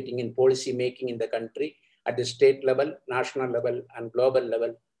participating in policy making in the country at the state level, national level, and global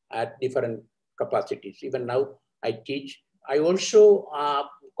level at different capacities. Even now, I teach. I also am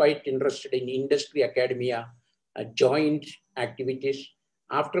quite interested in industry academia, joint activities.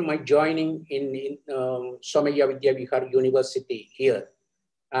 After my joining in Somaiya Vidhyavihar University here,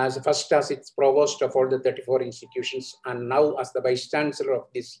 as its provost of all the 34 institutions, and now as the vice chancellor of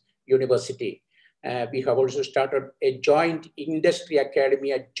this university, we have also started a joint industry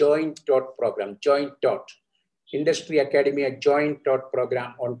academia joint taught program, industry academia joint taught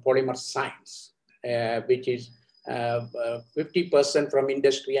program on polymer science, which is 50% from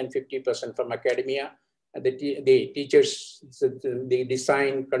industry and 50% from academia. The teachers, the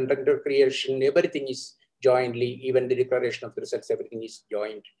design, content creation, everything is jointly, even the declaration of the results, everything is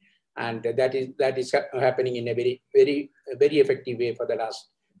joint. And that is happening in a very effective way for the last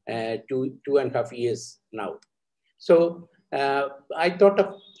two and a half years now. So I thought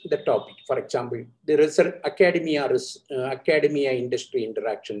of the topic, for example, the research academia industry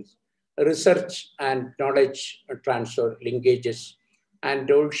interactions, research and knowledge transfer linkages, and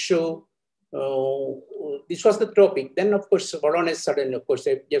also this was the topic. Then, of course, all on a sudden, of course,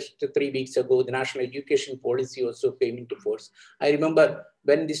 just 3 weeks ago, the national education policy also came into force. I remember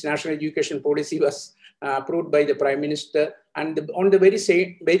when this national education policy was approved by the Prime Minister, and on the very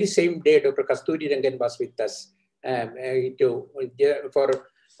same day, Dr. Kasturirangan was with us for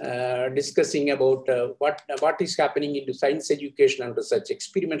discussing about what is happening into science education and research,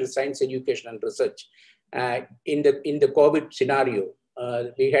 experimental science education and research in the COVID scenario.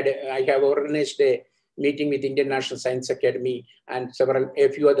 I have organized a meeting with Indian National Science Academy and a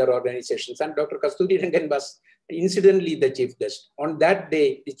few other organizations. And Dr. Kasturirangan was incidentally the chief guest. On that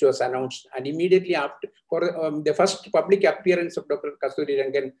day, it was announced, and immediately after, for the first public appearance of Dr.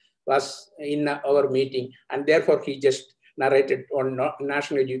 Kasturirangan was in our meeting, and therefore he just narrated on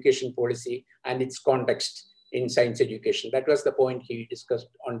national education policy and its context in science education. That was the point he discussed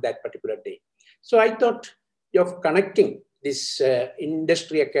on that particular day. So I thought of connecting this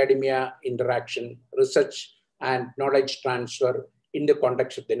industry academia interaction, research and knowledge transfer in the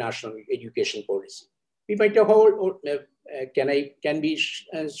context of the national education policy. We might have can we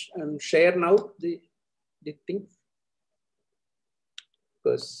share now the thing?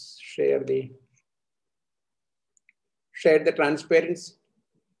 Because share the transparency.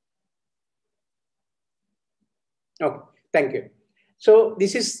 Okay, thank you. So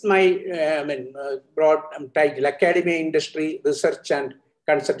this is my broad title, Academia, Industry, Research and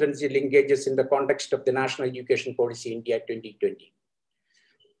Consultancy Linkages in the Context of the National Education Policy India 2020.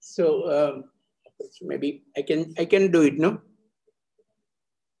 So maybe I can do it, no?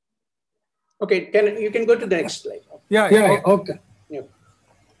 Okay, you can go to the next slide. Yeah, okay. Yeah.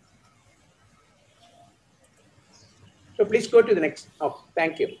 So please go to the next. Oh,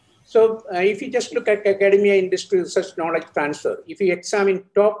 thank you. So if you just look at academia, industry, research, knowledge transfer, if you examine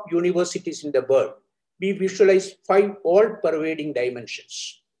top universities in the world, we visualize 5 all-pervading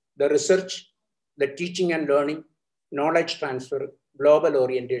dimensions: the research, the teaching and learning, knowledge transfer, global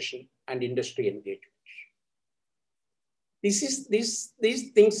orientation, and industry engagement. These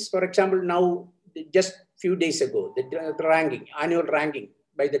things, for example, now, just a few days ago, the annual ranking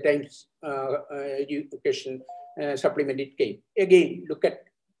by the Times Education Supplement, it came. Again, look at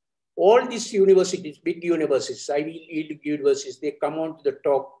all these universities, big universities, Ivy League universities, they come on to the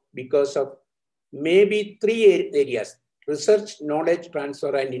top because of maybe 3 areas: research, knowledge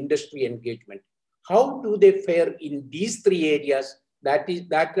transfer, and industry engagement. How do they fare in these 3 areas?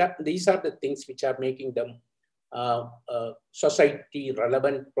 These are the things which are making them society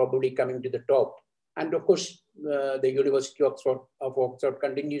relevant, probably coming to the top. And of course, the University of Oxford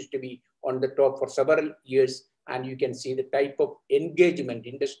continues to be on the top for several years. And you can see the type of engagement,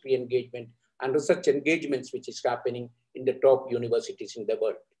 industry engagement and research engagements, which is happening in the top universities in the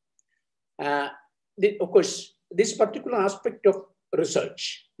world. Of course, this particular aspect of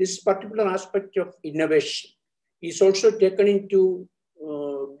research, this particular aspect of innovation is also taken into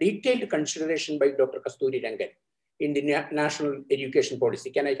detailed consideration by Dr. Kasturirangan in the national education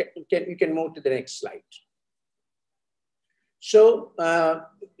policy. You can move to the next slide. So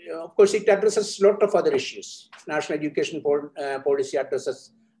of course, it addresses a lot of other issues. National education policy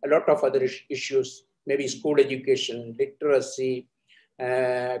addresses a lot of other issues, maybe school education, literacy,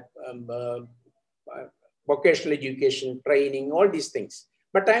 vocational education, training, all these things.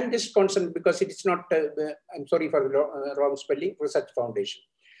 But I'm just concerned because it is not, I'm sorry for the wrong spelling, research foundation.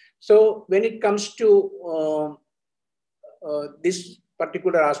 So when it comes to this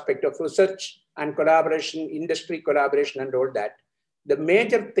particular aspect of research and collaboration, industry collaboration and all that, the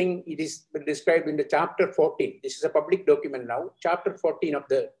major thing it is described in the chapter 14. This is a public document now, chapter 14 of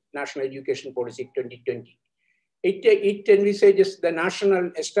the National Education Policy 2020. It envisages the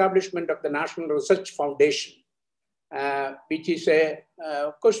national establishment of the National Research Foundation, which is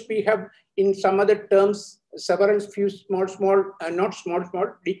of course, we have in some other terms, several few not small,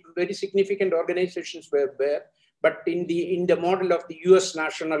 very significant organizations were there, but in the model of the US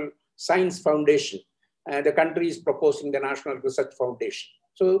National Science Foundation, the country is proposing the National Research Foundation.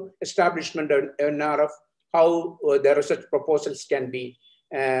 So establishment of NRF, how the research proposals can be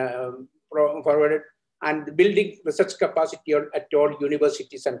forwarded, and building research capacity at all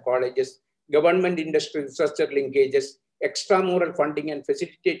universities and colleges, government industry researcher linkages, extramural funding and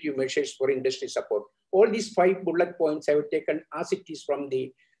facilitative measures for industry support. All these 5 bullet points I have taken as it is from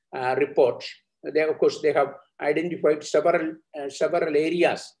the report. They, of course, they have identified several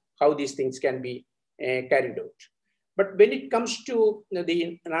areas how these things can be carried out. But when it comes to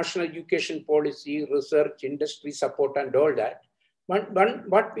the national education policy, research, industry support and all that,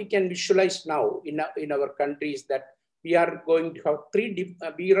 what we can visualize now in our country is that we are going to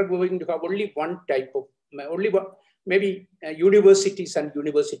have only one type of, maybe universities and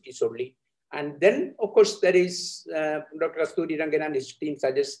universities only. And then, of course, there is, Dr. Asturi Rangan and his team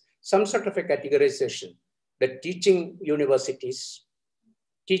suggests some sort of a categorization, the teaching universities,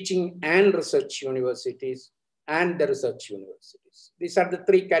 teaching and research universities, and the research universities. These are the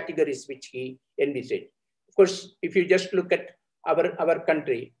 3 categories which he envisaged. Of course, if you just look at our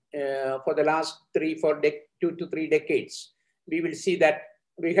country for the last 2 to 3 decades, we will see that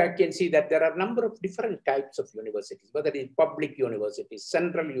can see that there are a number of different types of universities, whether it is public universities,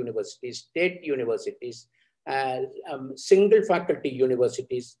 central universities, state universities, single faculty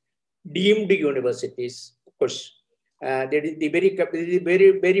universities, deemed universities. Of course, the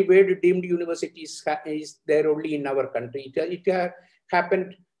very word deemed universities is there only in our country. It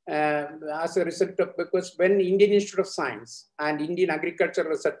happened as a result of, because when Indian Institute of Science and Indian Agricultural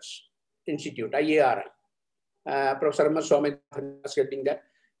Research Institute, IARI, Professor Somaiya was getting that.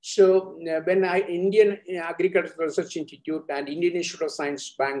 So when Indian Agricultural Research Institute and Indian Institute of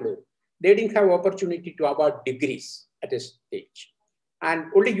Science, Bangalore, they didn't have opportunity to award degrees at a stage. And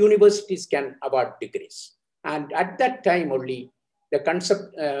only universities can award degrees. And at that time only, the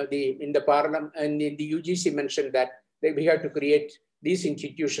concept in the parliament and in the UGC mentioned that we have to create these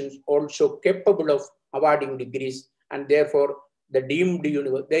institutions also capable of awarding degrees, and therefore the deemed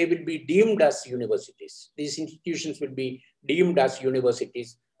they will be deemed as universities. These institutions will be deemed as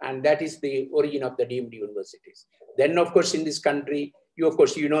universities, and that is the origin of the deemed universities. Then, of course, in this country,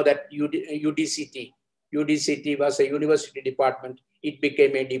 you know that UDCT was a university department. It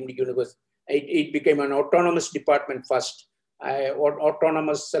became a deemed university. It became an autonomous department first, or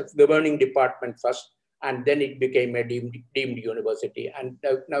autonomous self-governing department first, and then it became a deemed university. And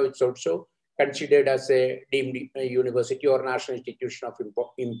now it's also considered as a deemed university or national institution of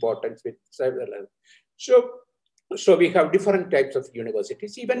importance with several. So we have different types of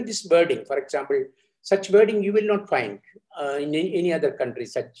universities. Even this wording, for example, such wording you will not find in any other country,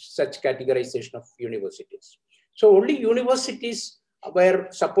 such categorization of universities. So only universities were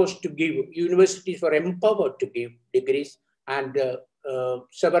supposed to give, universities were empowered to give degrees, and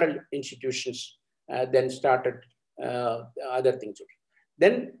several institutions then started other things.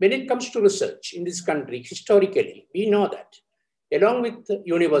 Then when it comes to research in this country, historically, we know that along with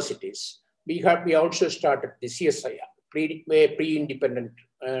universities, we also started the CSIR, pre-independent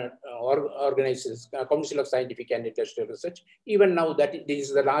organizations, Council of Scientific and Industrial Research. Even now that this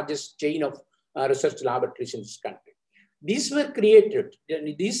is the largest chain of research laboratories in this country. These were created,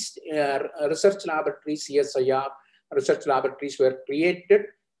 these research laboratories, CSIR research laboratories were created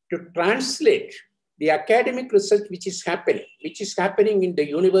to translate the academic research which is happening in the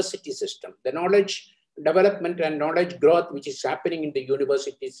university system, the knowledge development and knowledge growth which is happening in the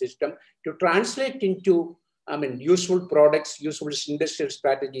university system, to translate into useful products, useful industrial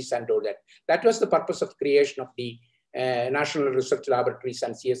strategies and all that. That was the purpose of creation of the National Research Laboratories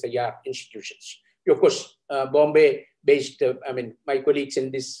and CSIR institutions. Of course, Bombay-based, my colleagues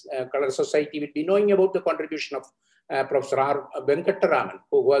in this ColourSociety will be knowing about the contribution of Professor R. Venkataraman,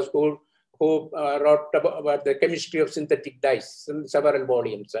 who who wrote about the chemistry of synthetic dyes, several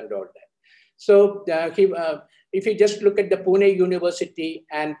volumes and all that. So if you just look at the Pune University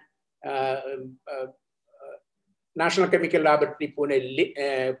and National Chemical Laboratory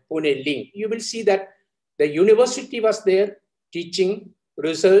Pune link, you will see that the university was there teaching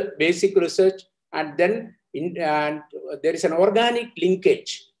research, basic research, and then there is an organic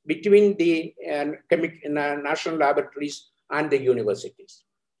linkage between the national laboratories and the universities.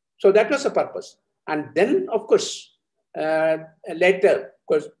 So that was the purpose. And then, of course, later,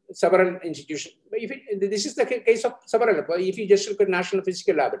 because several institutions, this is the case of several, if you just look at National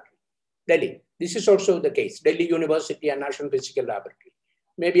Physical Laboratory, Delhi, this is also the case, Delhi University and National Physical Laboratory.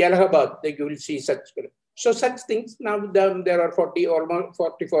 Maybe Allahabad, you will see such. So such things, now there are almost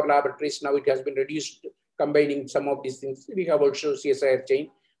 44 laboratories. Now it has been reduced, combining some of these things. We have also CSIR chain.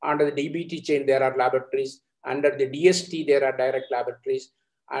 Under the DBT chain, there are laboratories. Under the DST, there are direct laboratories.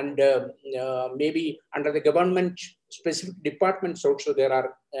 And maybe under the government specific departments also, there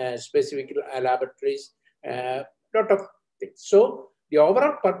are specific laboratories, lot of things. So the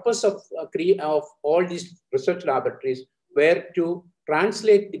overall purpose of all these research laboratories were to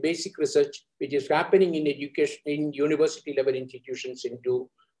translate the basic research which is happening in education, in university level institutions, into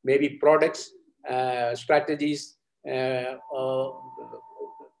maybe products, strategies,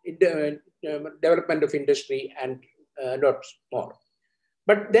 development of industry, and lots more.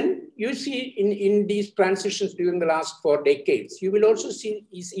 But then you see in these transitions during the last 4 decades, you will also see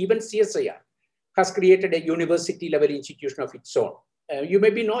even CSIR has created a university level institution of its own. You may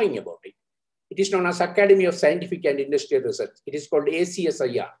be knowing about it. It is known as Academy of Scientific and Industrial Research. It is called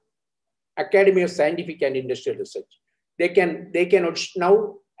ACSIR, Academy of Scientific and Industrial Research. They can also,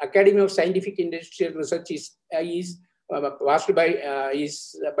 now Academy of Scientific and Industrial Research is passed by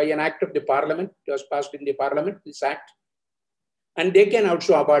an act of the Parliament. It was passed in the Parliament, this act. And they can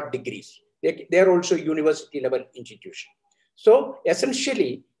also award degrees. They are also university level institution. So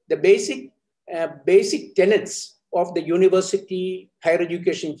essentially, the basic tenets of the university higher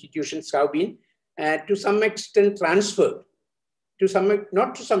education institutions have been to some extent transferred,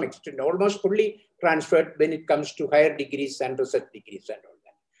 not to some extent, almost fully transferred when it comes to higher degrees and research degrees and all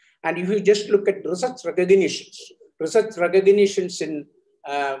that. And if you just look at research recognitions in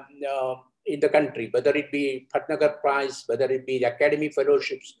the country, whether it be Bhatnagar Prize, whether it be the Academy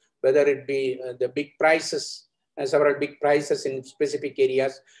Fellowships, whether it be the big prizes, several big prizes in specific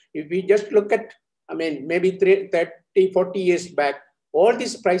areas. If we just look at, I mean, maybe 30, 40 years back, all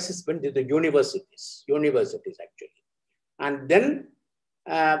these prizes went to the universities actually. And then,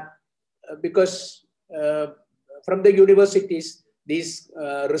 because from the universities, this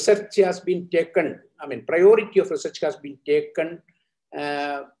research has been taken, I mean, priority of research has been taken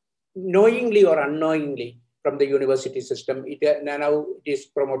knowingly or unknowingly from the university system. Now it is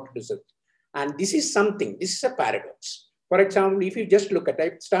promoted research. And this is something, this is a paradox. For example, if you just look at,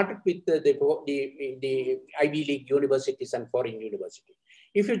 I started with the Ivy League universities and foreign universities.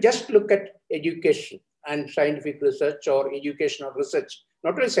 If you just look at education and scientific research, or educational research,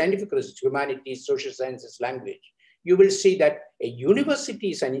 not only scientific research, humanities, social sciences, language, you will see that a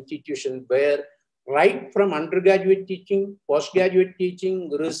university is an institution where right from undergraduate teaching, postgraduate teaching,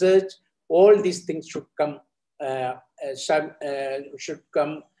 research, all these things should come,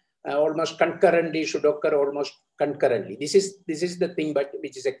 almost concurrently, should occur almost concurrently. This is the thing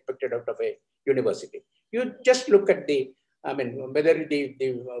which is expected out of a university. You just look at the, I mean, whether the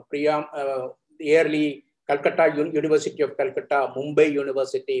yearly Calcutta University of Calcutta, Mumbai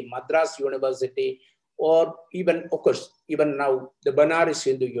University, Madras University, or even, of course, even now the Banaras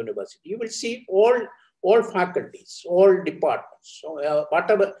Hindu University. You will see all faculties, all departments,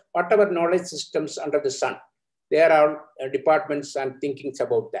 whatever knowledge systems under the sun. There are departments and thinkings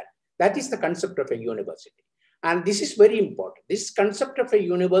about that. That is the concept of a university. And this is very important. This concept of a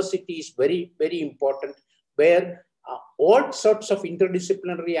university is very, very important, where all sorts of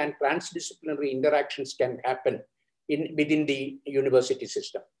interdisciplinary and transdisciplinary interactions can happen within the university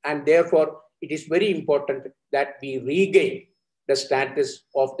system. And therefore, it is very important that we regain the status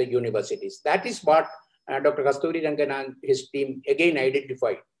of the universities. That is what Dr. Kasturi Rangan and his team again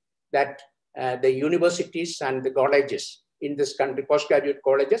identified, that the universities and the colleges in this country, postgraduate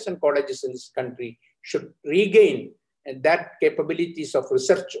colleges and colleges in this country, should regain that capabilities of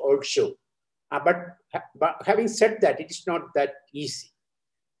research also. But having said that, it is not that easy.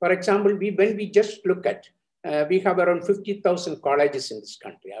 For example, when we just look at, we have around 50,000 colleges in this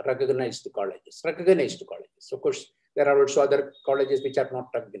country, recognized colleges. Of course, there are also other colleges which are not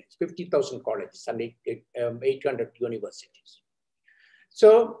recognized, 50,000 colleges and 800 universities.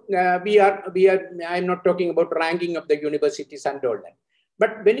 So I'm not talking about ranking of the universities and all that.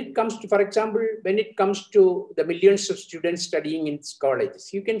 But when it comes to, for example, when it comes to the millions of students studying in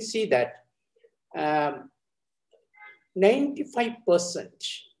colleges, you can see that 95%,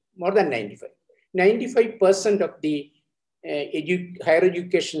 more than 95% of the higher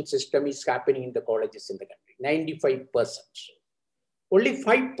education system is happening in the colleges in the country, 95%. Only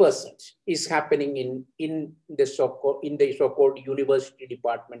 5% is happening in the so-called university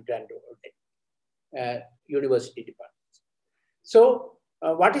department and university departments. So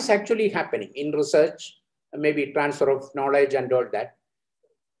what is actually happening in research, maybe transfer of knowledge and all that,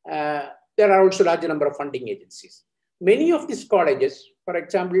 there are also large number of funding agencies. Many of these colleges, for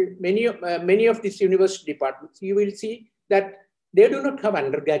example, many of these university departments, you will see that they do not have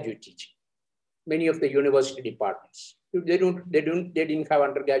undergraduate teaching. Many of the university departments, they didn't have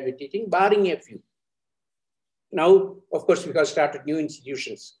undergraduate teaching, barring a few. Now, of course, we have started new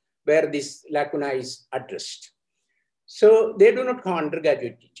institutions where this lacuna is addressed. So they do not have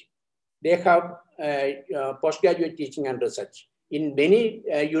undergraduate teaching. They have postgraduate teaching and research. In many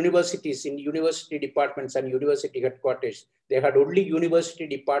universities, in university departments and university headquarters, they had only university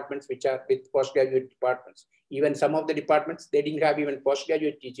departments which are with postgraduate departments. Even some of the departments, they didn't have even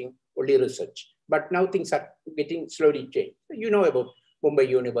postgraduate teaching, only research. But now things are getting slowly changed. You know about Mumbai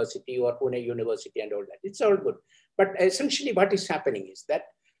University or Pune University and all that. It's all good. But essentially what is happening is that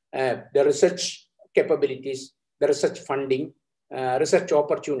the research capabilities, the research funding, research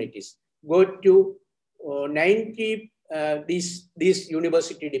opportunities go to 90 these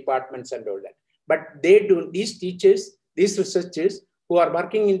university departments and all that. But they do, these teachers, these researchers who are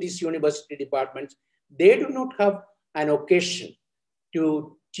working in these university departments, they do not have an occasion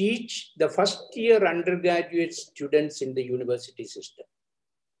to teach the first year undergraduate students in the university system.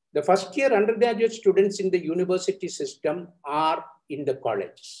 The first year undergraduate students in the university system are in the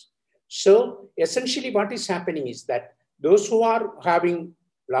colleges. So essentially what is happening is that those who are having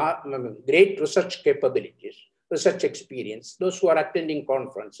great research capabilities, research experience, those who are attending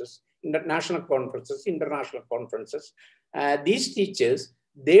conferences, national conferences, international conferences, these teachers,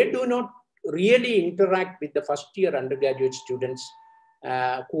 they do not really interact with the first year undergraduate students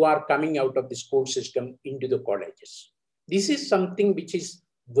who are coming out of the school system into the colleges. This is something which is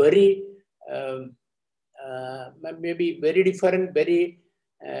very, maybe very different, very,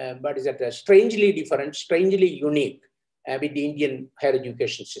 strangely different, strangely unique with the Indian higher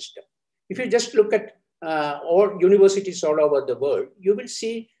education system. If you just look at all universities all over the world, you will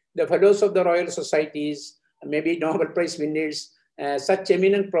see the fellows of the Royal Societies, maybe Nobel Prize winners, such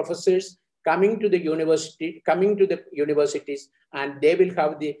eminent professors coming to the universities, and they will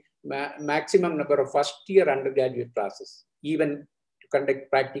have the maximum number of first-year undergraduate classes. Even to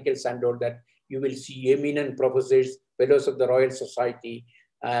conduct practicals and all that, you will see eminent professors, fellows of the Royal Society,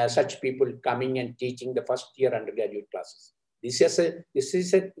 such people coming and teaching the first-year undergraduate classes. This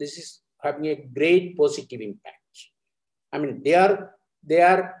is having a great positive impact. I mean, they are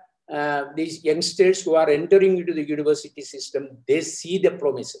these youngsters who are entering into the university system. They see the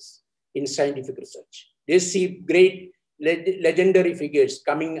promises in scientific research. They see great legendary figures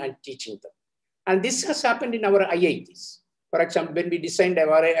coming and teaching them. And this has happened in our IITs. For example, when we designed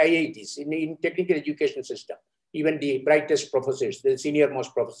our IITs in technical education system, even the brightest professors, the senior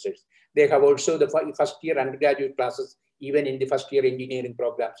most professors, they have also the first year undergraduate classes, even in the first year engineering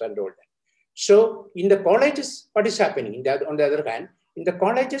programs and all that. So in the colleges, what is happening? On the other hand, in the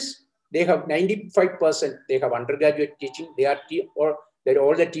colleges, they have 95%, they have undergraduate teaching,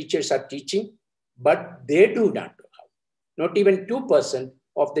 all the teachers are teaching, but they do not have, not even 2%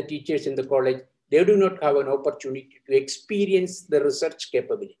 of the teachers in the college, they do not have an opportunity to experience the research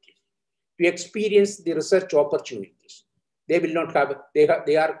capabilities, to experience the research opportunities. They will not have,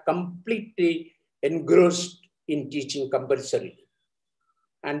 they are completely engrossed in teaching compulsorily.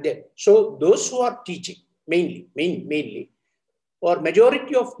 And so those who are teaching, mainly, or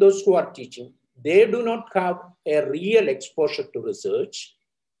majority of those who are teaching, they do not have a real exposure to research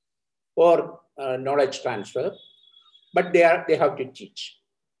or knowledge transfer, but they have to teach.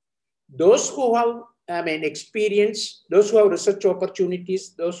 Those who have experience, those who have research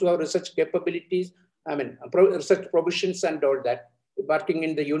opportunities, those who have research capabilities, research provisions and all that, working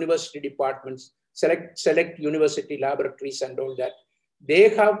in the university departments, select university laboratories and all that, they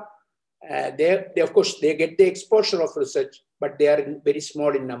have, of course, they get the exposure of research, but they are very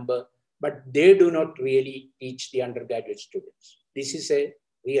small in number, but they do not really teach the undergraduate students. This is a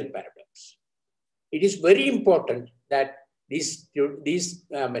real paradox. It is very important that these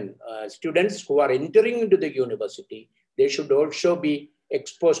students who are entering into the university, they should also be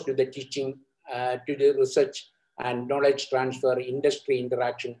exposed to the teaching, to the research and knowledge transfer, industry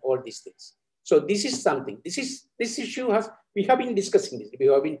interaction, all these things. So this is something, this issue has We have been discussing this. We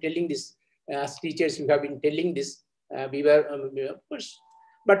have been telling this as teachers. We have been telling this. Of course,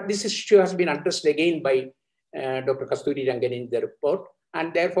 but this issue has been addressed again by Dr. Kasturi Rangan in the report,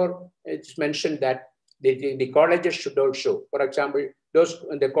 and therefore it's mentioned that the colleges should also, for example,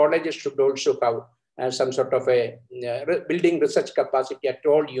 the colleges should also have some sort of a building research capacity at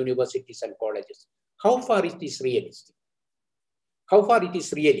all universities and colleges. How far it is realistic? How far it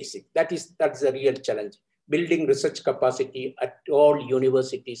is realistic? That's the real challenge. Building research capacity at all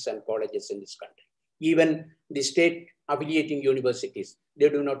universities and colleges in this country. Even the state affiliating universities, they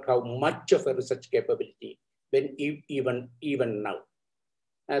do not have much of a research capability when even now.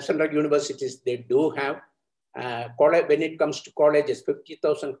 Central universities, they do have, when it comes to colleges,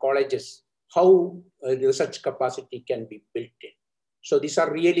 50,000 colleges, how research capacity can be built in. So these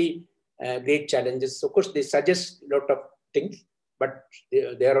are really great challenges. Of course, they suggest a lot of things, but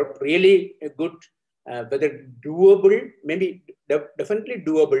they are really good, whether doable, maybe definitely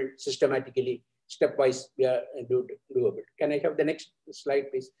doable systematically, stepwise, doable. Can I have the next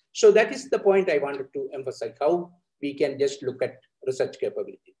slide, please? So that is the point I wanted to emphasize, how we can just look at research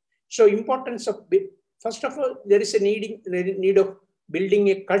capability. So importance of, first of all, there is a need of building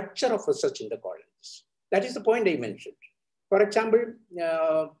a culture of research in the colleges. That is the point I mentioned. For example,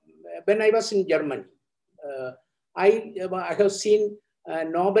 when I was in Germany, I have seen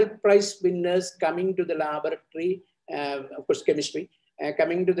Nobel Prize winners coming to the laboratory, of course, chemistry,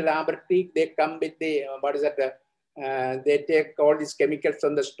 coming to the laboratory, they come with the, they take all these chemicals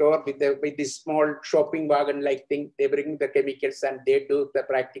from the store with this small shopping wagon like thing. They bring the chemicals and they do the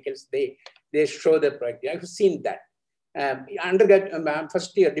practicals. They show the practical. I've seen that. Undergrad,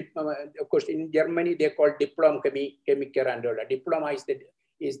 first year, of course, in Germany, they call Diplom Chemiker and all. Diploma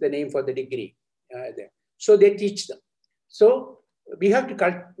is the name for the degree. So they teach them. So we have to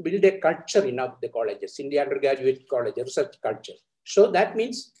build a culture in the colleges, in the undergraduate college, research culture. So that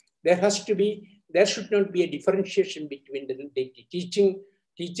means there should not be a differentiation between the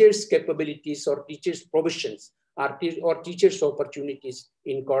teachers' capabilities or teachers' provisions or teachers' opportunities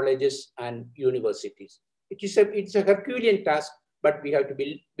in colleges and universities. It's a Herculean task, but we have to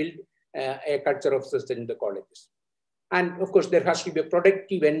build a culture of research in the colleges. And of course, there has to be a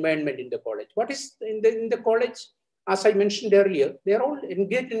productive environment in the college. What is in the college? As I mentioned earlier, they are all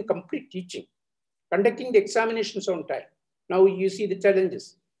engaged in complete teaching, conducting the examinations on time. Now you see the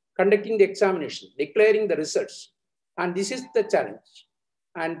challenges, conducting the examination, declaring the results. And this is the challenge.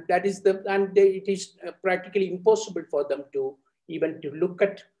 And it is practically impossible for them to even to look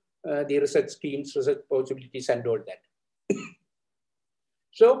at the research schemes, research possibilities, and all that.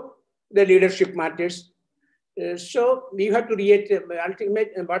 So the leadership matters. So we have to reiterate,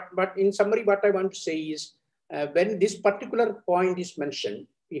 but in summary, what I want to say is, when this particular point is mentioned,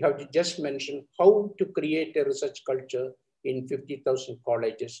 we have to just mention how to create a research culture in 50,000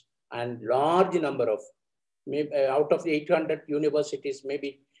 colleges and large number of, maybe out of the 800 universities,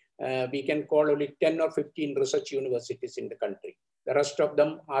 maybe we can call only 10 or 15 research universities in the country. The rest of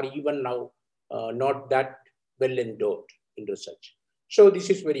them are even now not that well endowed in research. So this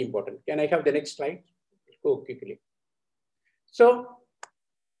is very important. Can I have the next slide? Go quickly. So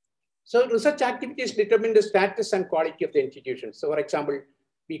research activities determine the status and quality of the institution. So for example,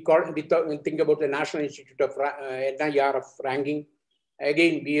 we think about the National Institute of NIRF ranking.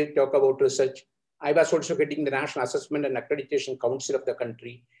 Again, we talk about research. I was also getting the National Assessment and Accreditation Council of the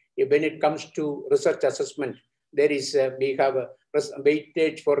country. When it comes to research assessment, there is we have a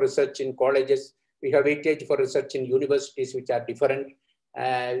weightage for research in colleges. We have weightage for research in universities, which are different.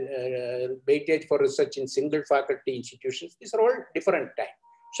 Weightage for research in single faculty institutions. These are all different types.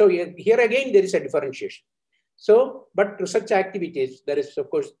 So here again, there is a differentiation. So, but research activities, there is of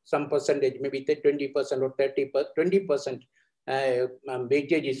course some percentage, maybe 20% or 20%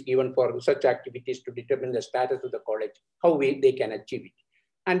 weightage is given for research activities to determine the status of the college, how they can achieve it.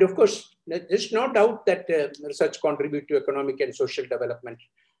 And of course, there's no doubt that research contributes to economic and social development.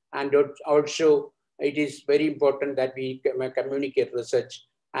 And also, it is very important that we communicate research.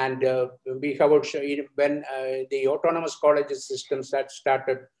 And we have also, when the autonomous colleges systems that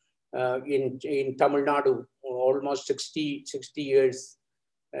started in Tamil Nadu almost 60 years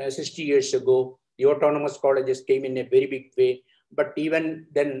ago, the autonomous colleges came in a very big way. But even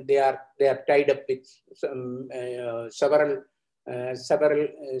then, they are tied up with some, several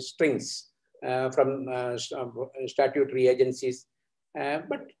strings from statutory agencies.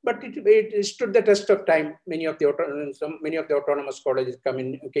 But it stood the test of time. Many of the autonomous colleges came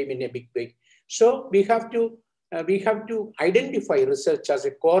in a big way. So we have to identify research as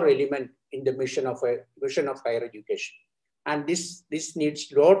a core element in the mission of higher education, and this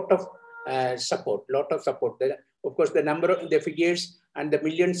needs lot of support. Of course, the number of the figures and the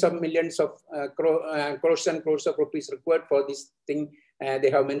millions of crores and crores of rupees required for this thing,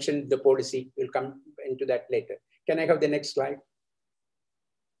 they have mentioned the policy. We'll come into that later. Can I have the next slide?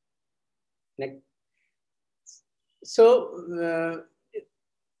 Next. So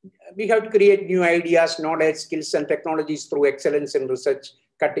we have to create new ideas, knowledge, skills, and technologies through excellence in research,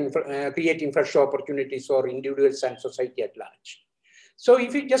 creating fresh opportunities for individuals and society at large. So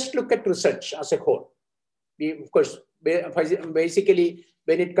if you just look at research as a whole, of course, basically,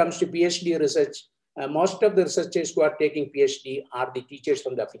 when it comes to PhD research, most of the researchers who are taking PhD are the teachers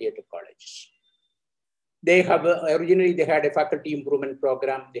from the affiliated colleges. They have originally they had a faculty improvement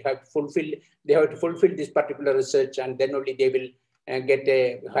program. They have to fulfill this particular research, and then only they will get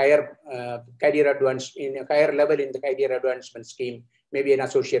a higher career advance in a higher level in the career advancement scheme, maybe an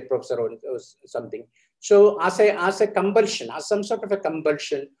associate professor or something. So as a compulsion, as some sort of a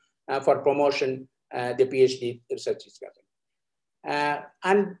compulsion for promotion, the PhD research is happening.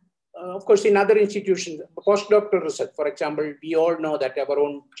 And of course, in other institutions, postdoctoral research, for example, we all know that our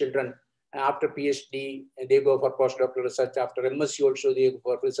own children, after PhD, they go for postdoctoral research. After MSc also, they go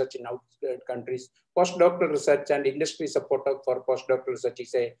for research in outside countries. Postdoctoral research and industry support for postdoctoral research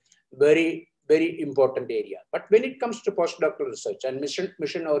is a very, very important area. But when it comes to postdoctoral research and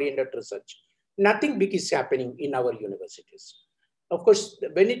mission-oriented research, nothing big is happening in our universities. Of course,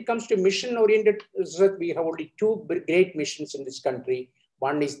 when it comes to mission-oriented research, we have only two great missions in this country.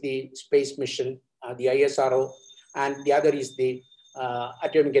 One is the space mission, the ISRO, and the other is the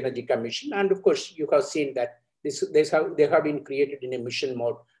Atomic Energy Commission. And of course, you have seen that they have been created in a mission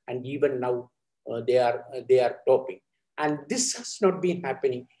mode, and even now they are topping. And this has not been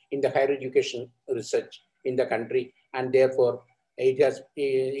happening in the higher education research in the country, and therefore it has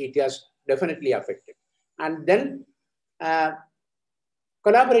definitely affected. And then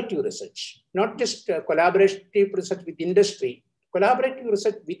collaborative research, not just collaborative research with industry, collaborative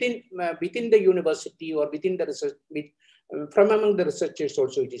research within the university or within the research from among the researchers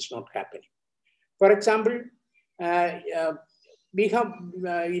also, it is not happening. For example, we have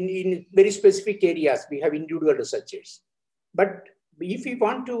in very specific areas, we have individual researchers. But if we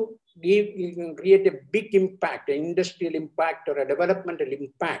want to create a big impact, an industrial impact or a developmental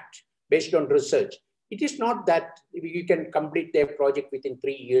impact based on research, it is not that you can complete their project within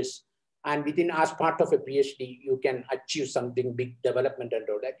 3 years and as part of a PhD, you can achieve something big development and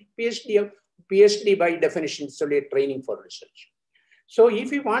all that. PhD by definition is only a training for research. So if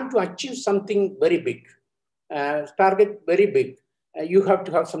you want to achieve something very big, target very big, you have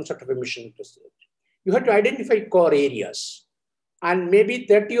to have some sort of a mission research. You have to identify core areas, and maybe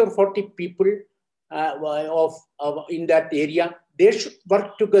 30 or 40 people in that area, they should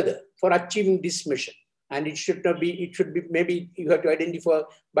work together for achieving this mission. And it should be maybe you have to identify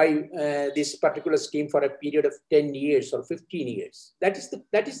by this particular scheme for a period of 10 years or 15 years. That is the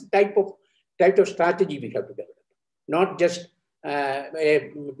type of strategy we have to develop. Not just a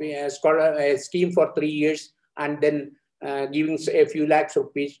scheme for 3 years and then giving a few lakhs of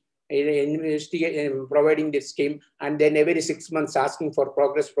rupees, providing this scheme, and then every 6 months asking for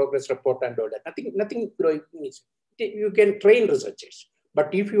progress report and all that. Nothing growing. You can train researchers,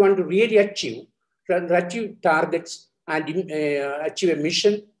 but if you want to really achieve targets and achieve a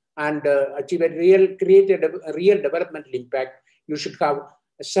mission and create a real developmental impact, you should have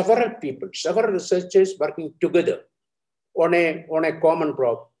several people, several researchers working together on a common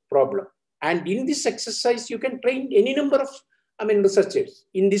problem. And in this exercise, you can train any number of researchers.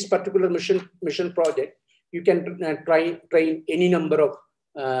 In this particular mission project, you can train any number of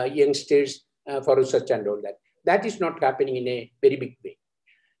youngsters for research and all that. That is not happening in a very big way.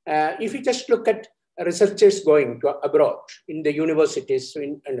 If you just look at researchers going to abroad in the universities,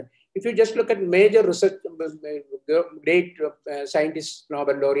 if you just look at major research, great scientists,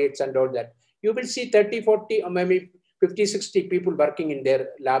 Nobel laureates and all that, you will see 30, 40, or maybe 50, 60 people working in their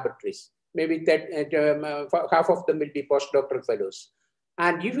laboratories. Maybe half of them will be postdoctoral fellows.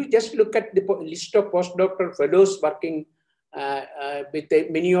 And if you just look at the list of postdoctoral fellows working with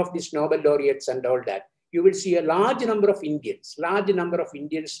many of these Nobel laureates and all that, you will see a large number of Indians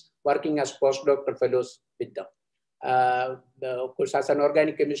working as postdoctoral fellows with them. Of course, as an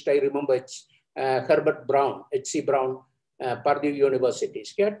organic chemist, I remember it's Herbert Brown, H.C. Brown, Purdue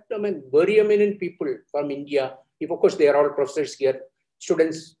universities. He had very eminent people from India. Of course, they are all professors here,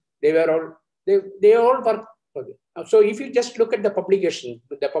 students. They all work. So if you just look at the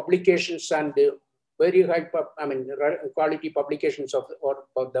publications and the very high, quality publications of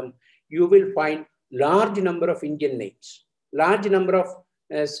them, you will find large number of Indian names, large number of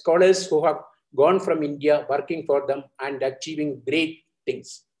scholars who have gone from India working for them and achieving great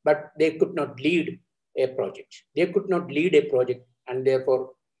things, but they could not lead a project. They could not lead a project, and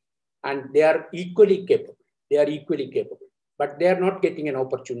therefore, and they are equally capable. They are equally capable, but they are not getting an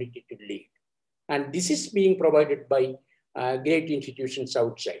opportunity to lead. And this is being provided by great institutions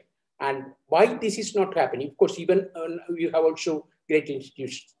outside. And why this is not happening? Of course, even we have also great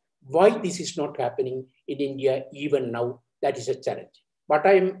institutions. Why this is not happening in India even now? That is a challenge. What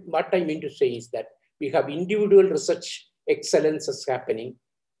I mean to say is that we have individual research excellences happening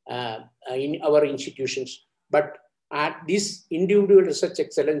in our institutions, but these individual research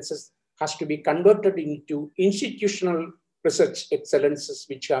excellences has to be converted into institutional research excellences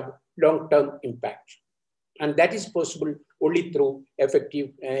which have long-term impact. And that is possible only through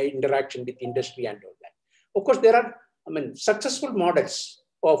effective interaction with industry and all that. Of course, there are successful models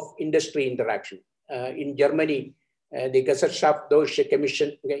of industry interaction. In Germany, the Gesellschaft Deutsche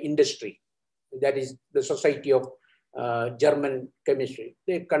Chemischen Industry, that is the Society of German Chemistry.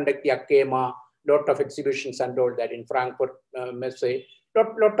 They conduct the ACHEMA, lot of exhibitions and all that in Frankfurt, Messe,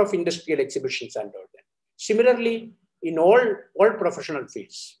 lot of industrial exhibitions and all that. Similarly, in all professional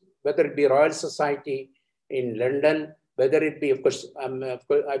fields, whether it be Royal Society in London, whether it be, of course, I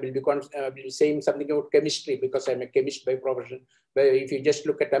will be saying something about chemistry because I'm a chemist by profession. But if you just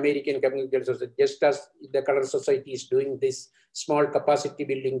look at American Chemical Society, just as the ColourSociety is doing this small capacity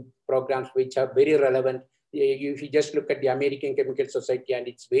building programs, which are very relevant. If you just look at the American Chemical Society and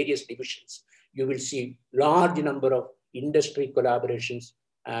its various divisions, you will see large number of industry collaborations,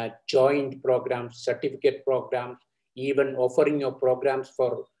 joint programs, certificate programs, even offering of programs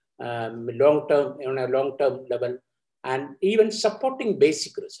for long-term, on a long-term level, and even supporting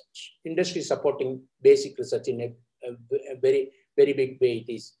basic research. Industry supporting basic research in a very, very big way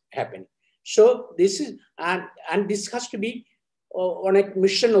it is happening. So this is, and this has to be on a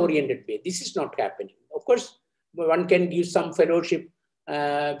mission-oriented way. This is not happening. Of course, one can give some fellowship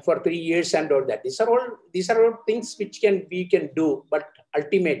for 3 years and all that. These are all things which we can do, but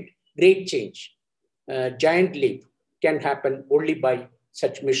ultimate great change, giant leap can happen only by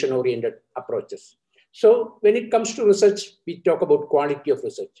such mission-oriented approaches. So when it comes to research, we talk about quality of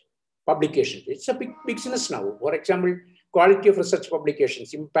research, publications. It's a big business now. For example, quality of research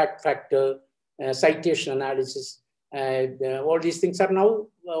publications, impact factor, citation analysis, all these things are now,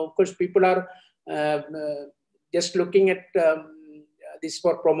 of course, people are just looking at this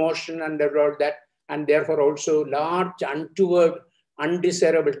for promotion and all that, and therefore also large untoward,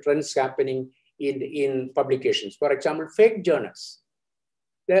 undesirable trends happening in publications. For example, fake journals.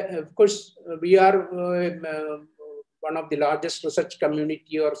 Of course, we are one of the largest research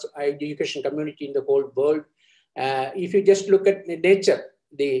community or education community in the whole world. If you just look at Nature,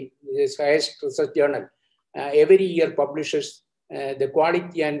 this highest research journal, every year publishes the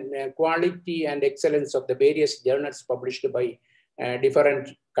quality and excellence of the various journals published by different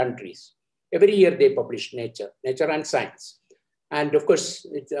countries. Every year they publish Nature and Science. And of course,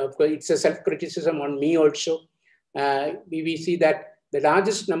 it's a self-criticism on me also. We see that the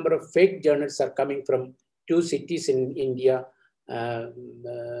largest number of fake journals are coming from 2 cities in India,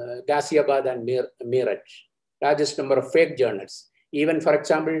 Ghaziabad and Meerut. Largest number of fake journals. Even, for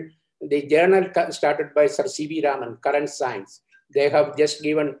example, the journal started by Sir C.V. Raman, Current Science. They have just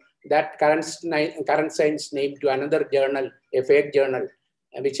given that current Science name to another journal, a fake journal,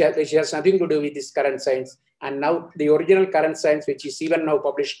 which has nothing to do with this Current Science. And now the original Current Science, which is even now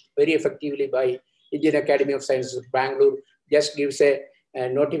published very effectively by Indian Academy of Sciences, Bangalore, just gives a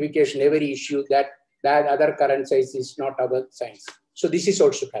notification every issue that other Current Science is not our science. So this is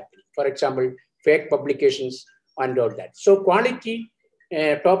also happening. For example, fake publications and all that. So quality,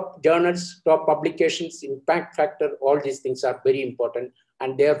 top journals, top publications, impact factor, all these things are very important.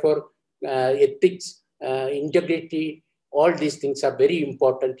 And therefore, ethics, integrity, all these things are very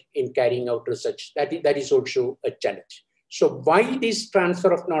important in carrying out research. That is also a challenge. So why this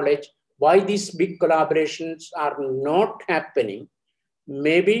transfer of knowledge, why these big collaborations are not happening?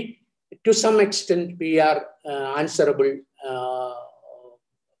 Maybe to some extent we are answerable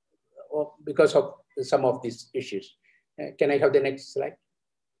because of some of these issues. Can I have the next slide?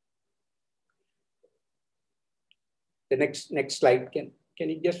 The next slide, can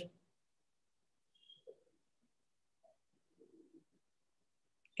you just?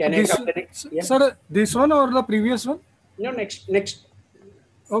 Can I have the next? Yeah. Sir, this one or the previous one? No, next.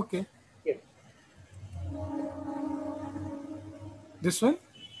 Okay. Yeah. This one?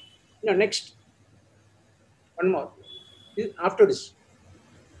 No, next. One more. After this.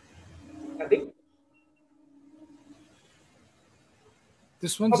 I think.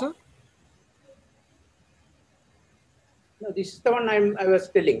 This one, sir? No, this is the one I was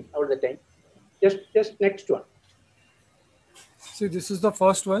telling all the time. Just next one. See, this is the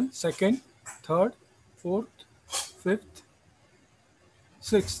first one, second, third, 4th, 5th,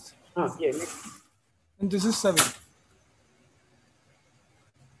 6th. Yeah, next. And this is 7th.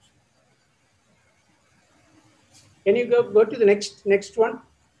 Can you go to the next one?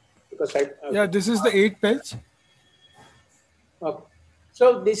 Because Yeah, this is the 8th page. Okay.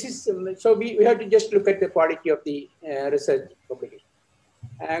 So this is so we have to just look at the quality of the research publication,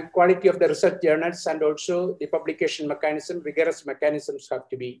 quality of the research journals, and also the publication mechanism. Rigorous mechanisms have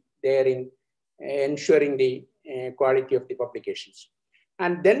to be there in ensuring the quality of the publications.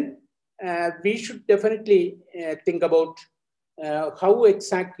 And then we should definitely think about how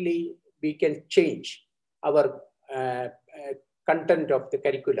exactly we can change our content of the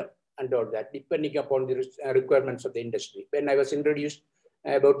curriculum and all that, depending upon the requirements of the industry. When I was introduced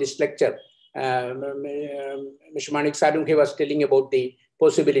about this lecture, Mr. Manik Sadunghe was telling about the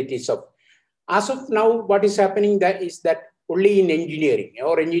possibilities of. As of now, what is happening is that only in engineering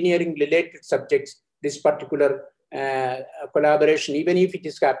or engineering related subjects, this particular collaboration, even if it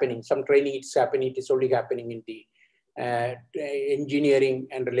is happening, some training it's happening, it is only happening in the engineering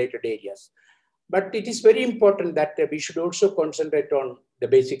and related areas. But it is very important that we should also concentrate on the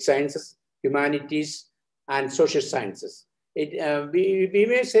basic sciences, humanities, and social sciences. We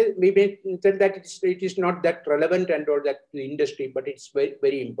may say that it is not that relevant and all that to the industry, but it's very,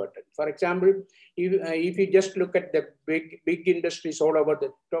 very important. For example, if you just look at the big industries all over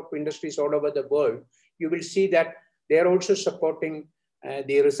the top industries all over the world, you will see that they are also supporting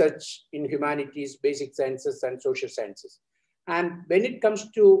the research in humanities, basic sciences, and social sciences. And when it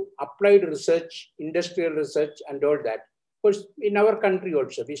comes to applied research, industrial research, and all that, of course, in our country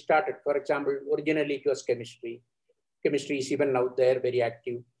also, we started, for example, originally it was chemistry. Chemistry is even now there, very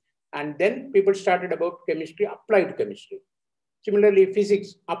active. And then people started about chemistry, applied chemistry. Similarly,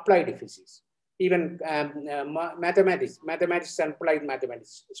 physics, applied physics. Even mathematics and applied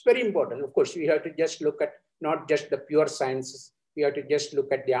mathematics. It's very important. Of course, we have to just look at not just the pure sciences. We have to just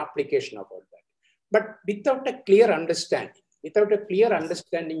look at the application of all that. But without a clear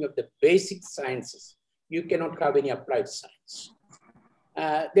understanding of the basic sciences, you cannot have any applied science.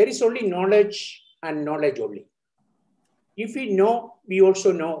 There is only knowledge and knowledge only. If we know, we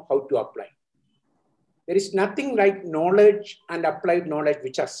also know how to apply. There is nothing like knowledge and applied knowledge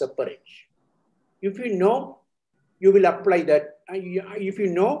which are separate. If you know, you will apply that. If you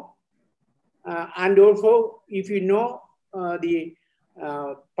know, and also if you know the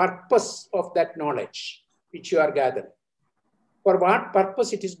purpose of that knowledge which you are gathering, for what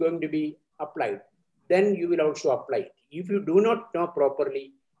purpose it is going to be applied, then you will also apply it. If you do not know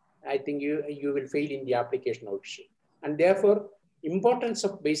properly, I think you will fail in the application also. And therefore, importance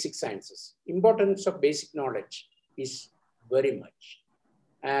of basic sciences, importance of basic knowledge is very much.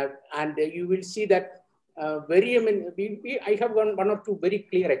 And you will see that I have one or two very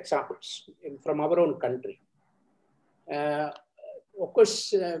clear examples from our own country. Of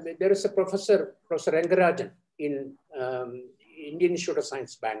course, there is a Professor Rangarajan in Indian Institute of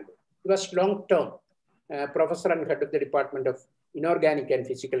Science, Bangalore. He was long-term professor and head of the Department of Inorganic and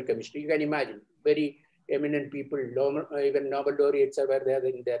Physical Chemistry. You can imagine, very eminent people, even Nobel laureates were there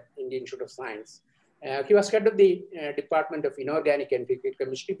in the Indian Institute of Science. He was head of the Department of Inorganic and Physical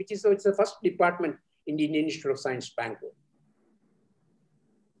Chemistry, which is it's the first department in the Indian Institute of Science, Bangalore.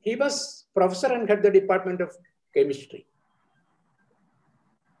 He was professor and head of the Department of Chemistry,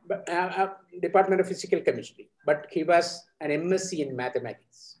 Department of Physical Chemistry, but he was an MSc in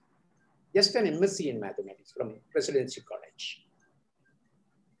mathematics, just an MSc in mathematics from Presidency College.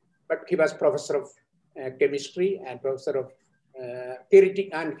 But he was professor of chemistry and professor of theoretic,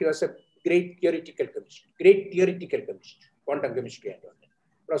 and he was a great theoretical chemistry, quantum chemistry, and all that,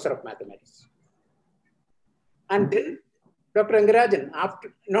 professor of mathematics. And then Dr. Rangarajan,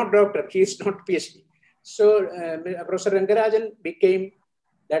 he is not PhD. So Professor Rangarajan became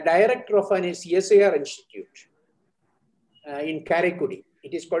the director of an CSIR institute in Karaikudi.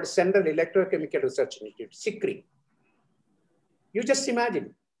 It is called Central Electrochemical Research Institute, SICRI. You just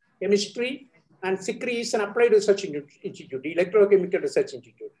imagine, chemistry, and SICRI is an applied research institute, electrochemical research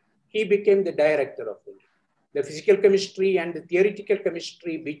institute. He became the director of it. The physical chemistry and the theoretical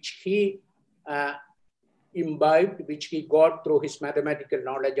chemistry which he imbibed, which he got through his mathematical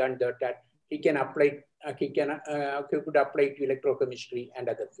knowledge, and that he can apply, he could apply to electrochemistry and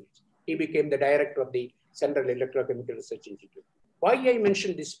other fields. He became the director of the Central Electrochemical Research Institute. Why I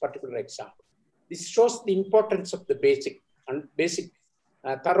mentioned this particular example? This shows the importance of the basic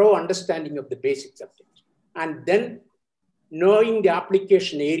thorough understanding of the basic subject, and then knowing the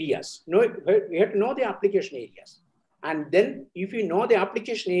application areas. We have to know the application areas, and then if you know the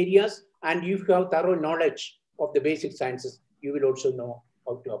application areas and if you have thorough knowledge of the basic sciences, you will also know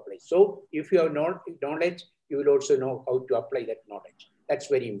how to apply. So if you have knowledge, you will also know how to apply that knowledge. That's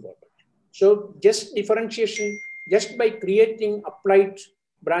very important. So just differentiation, just by creating applied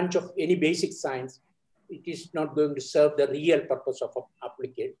branch of any basic science, it is not going to serve the real purpose of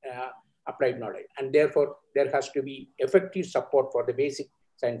applied knowledge. And therefore, there has to be effective support for the basic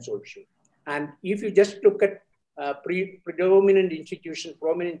science also. And if you just look at predominant institutions,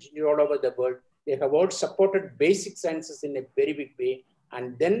 prominent institutions all over the world, they have all supported basic sciences in a very big way.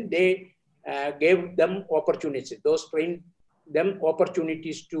 And then they gave them opportunities. Those trained them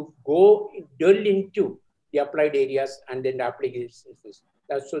opportunities to go delve into the applied areas and then the applications.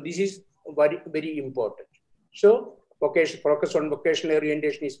 So this is very, very important. So focus on vocational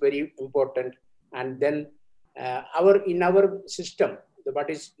orientation is very important. And then in our system, what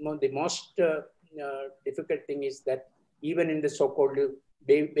is the most difficult thing is that even in the so-called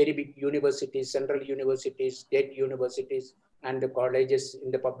very big universities, central universities, state universities, and the colleges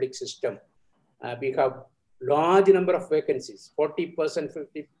in the public system, we have large number of vacancies, 40%,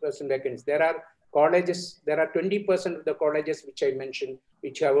 50% vacancies. There are colleges, there are 20% of the colleges which I mentioned,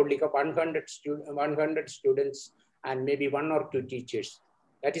 which have only got 100 students and maybe 1 or 2 teachers.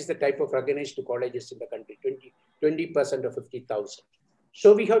 That is the type of recognized colleges in the country, 20% of 50,000.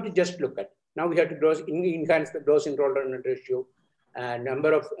 So we have to just look at, now we have to enhance the gross enrollment ratio,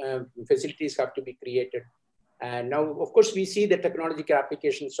 number of facilities have to be created. And now, of course, we see the technological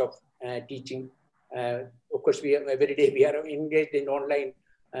applications of teaching. Of course, every day we are engaged in online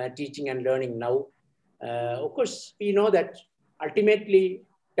teaching and learning now. Of course, we know that ultimately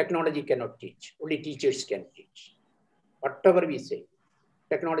technology cannot teach, only teachers can teach. Whatever we say,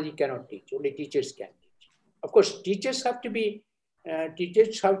 technology cannot teach, only teachers can teach. Of course, teachers have to be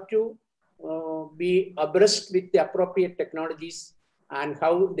abreast with the appropriate technologies and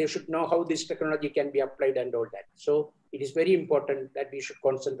how they should know how this technology can be applied and all that. So it is very important that we should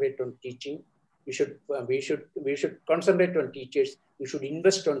concentrate on teaching. We should concentrate on teachers. We should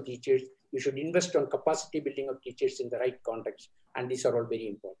invest on teachers. We should invest on capacity building of teachers in the right context. And these are all very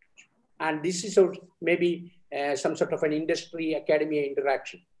important. And this is maybe some sort of an industry-academia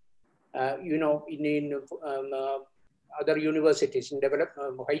interaction. In other universities in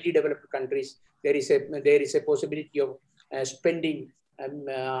highly developed countries, there is a possibility of spending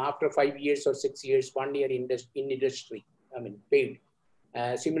after 5 years or 6 years, 1 year in industry. Paid.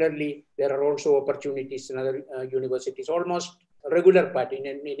 Similarly, there are also opportunities in other universities, almost regular pattern,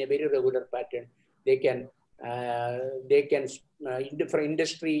 in a very regular pattern. They can for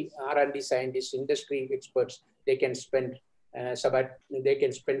industry R&D scientists, industry experts, they can spend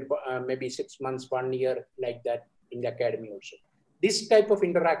maybe 6 months, 1 year like that in the academy also. This type of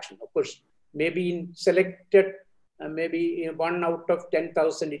interaction, of course, maybe in selected, maybe in 1 out of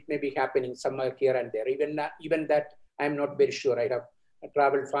 10,000, it may be happening somewhere here and there. Even that, I'm not very sure. I have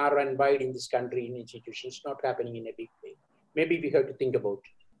traveled far and wide in this country in institutions, not happening in a big way. Maybe we have to think about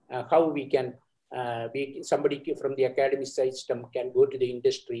how we can, somebody from the academic system can go to the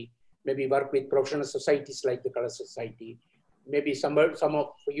industry, maybe work with professional societies like the ColourSociety. Maybe some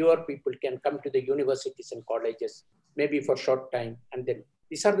of your people can come to the universities and colleges, maybe for short time. And then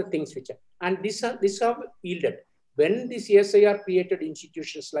these are the things which are, and these are yielded. When the CSIR created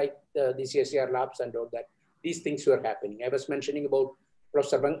institutions like the CSIR labs and all that, these things were happening. I was mentioning about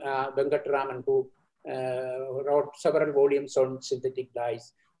Professor Venkataraman, who wrote several volumes on synthetic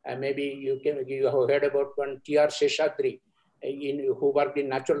dyes. Maybe you have heard about one T.R. Seshadri, who worked in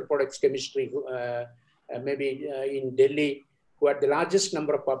natural products chemistry, maybe in Delhi, who had the largest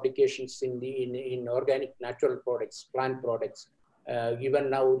number of publications in organic natural products, plant products. Even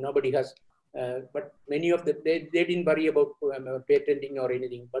now, nobody has, but many of them, they didn't worry about patenting or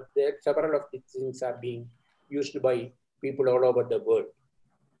anything, but several of these things are being used by people all over the world.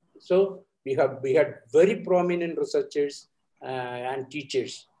 So we had very prominent researchers and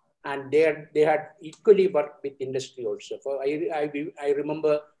teachers, and they had equally worked with industry also. I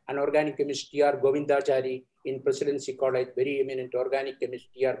remember an organic chemist, T.R. Govindachari, in Presidency College, very eminent organic chemist,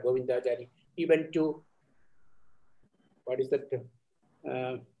 T.R. Govindachari. He went to, what is that?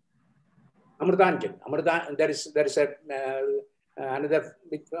 Amrutanjan. There is another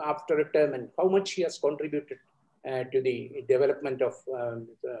after retirement. How much he has contributed to the development of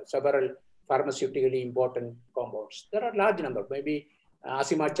several pharmaceutically important compounds. There are large number. Maybe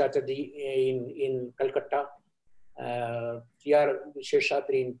Asima Chatterjee in Calcutta, T.R.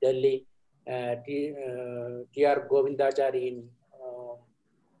 Seshadri in Delhi, T.R. Govindachari in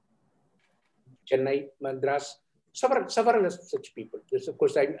Chennai, Madras. Several such people. Of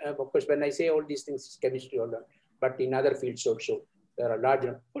course, when I say all these things, it's chemistry or not, but in other fields also, there are large.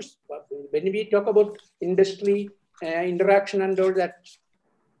 Of course, when we talk about industry interaction and all that,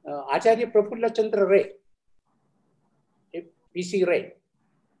 Acharya Prafulla Chandra Ray, PC Ray.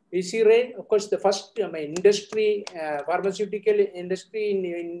 PC Ray, of course, the first industry, pharmaceutical industry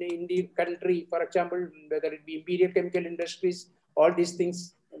in the country, for example, whether it be imperial chemical industries, all these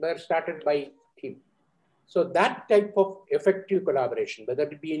things were started by him. So that type of effective collaboration, whether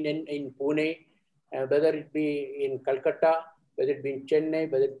it be in Pune, whether it be in Calcutta, whether it be in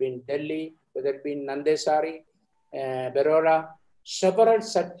Chennai, whether it be in Delhi, whether it be in Nandesari, Baroda, several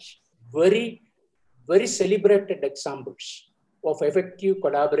such very, very celebrated examples of effective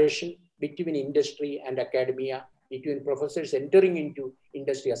collaboration between industry and academia, between professors entering into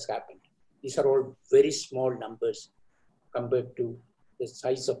industry has happened. These are all very small numbers compared to the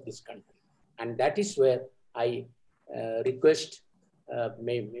size of this country. And that is where I request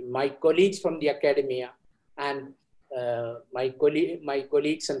my colleagues from the academia and my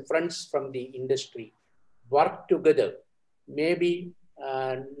colleagues and friends from the industry work together, maybe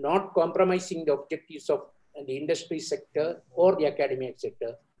not compromising the objectives of the industry sector or the academic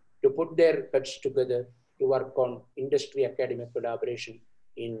sector, to put their heads together to work on industry-academic collaboration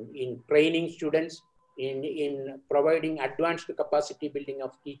in training students, in providing advanced capacity building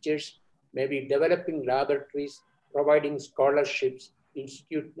of teachers, maybe developing laboratories, providing scholarships,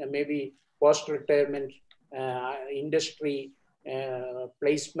 maybe post-retirement industry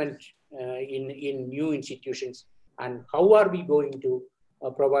placement in new institutions. And how are we going to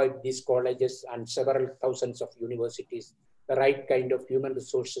provide these colleges and several thousands of universities the right kind of human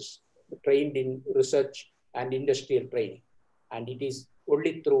resources trained in research and industrial training? And it is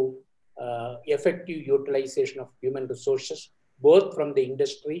only through effective utilization of human resources, both from the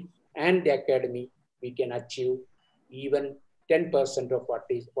industry and the academy, we can achieve even 10% of what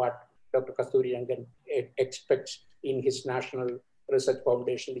Dr. Kasturi Rangan expects in his National Research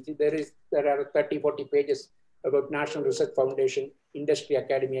Foundation. There are 30, 40 pages about National Research Foundation, industry,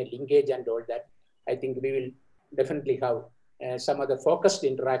 academia, linkage and all that. I think we will definitely have some other focused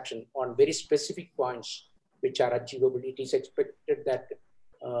interaction on very specific points which are achievable. It is expected that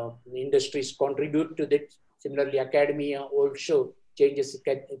industries contribute to that. Similarly, academia also changes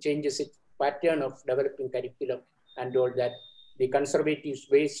its pattern of developing curriculum and all that. The conservative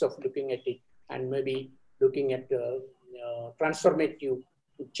ways of looking at it and maybe looking at transformative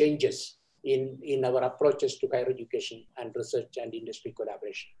changes in our approaches to higher education and research and industry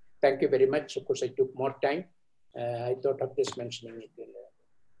collaboration. Thank you very much. Of course, I took more time. I thought of just mentioning it.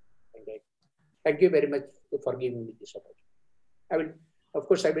 Thank you very much for giving me this opportunity.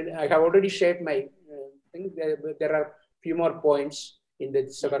 I have already shared my thing. There are few more points in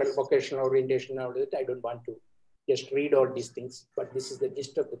the several vocational orientation and all that. I don't want to just read all these things, but this is the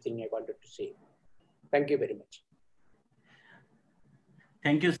gist of the thing I wanted to say. Thank you very much.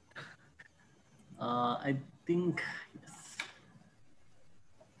 Thank you. I think, yes.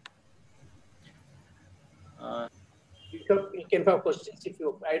 You can have questions if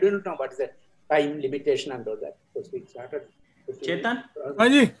you, I don't know what is the time limitation and all that. Because we started. Chetan?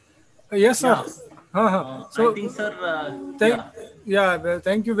 Haji. Yes, sir. So, I think, sir,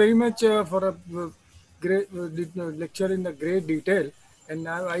 thank you very much for a great lecture in the great detail. And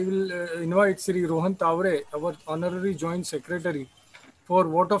now I will invite Sri Rohan Tavre, our Honorary Joint Secretary, for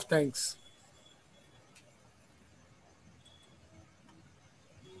vote of thanks.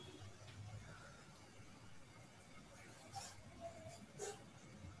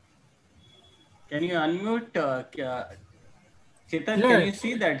 Can you unmute? Chetan, can you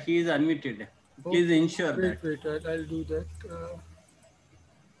see that he is unmuted? Please ensure that. Wait, I'll do that.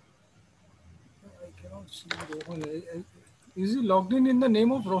 I cannot see Rohan. Is he logged in the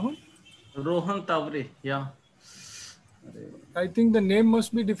name of Rohan? Rohan Tavre, yeah. I think the name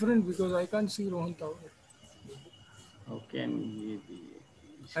must be different because I can't see Rohan Tavre. Okay.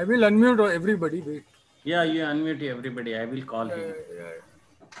 I will unmute everybody. Wait. Yeah, you unmute everybody. I will call him.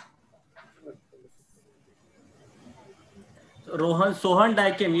 Sohan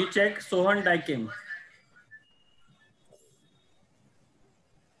Daikem, you check Sohan Daikem.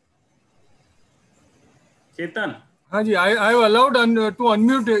 Chetan. Haji, I have allowed to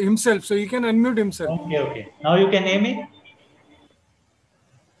unmute himself, so he can unmute himself. Okay. Now you can hear me?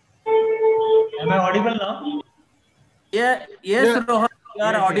 Am I audible now? Yes, Rohan, you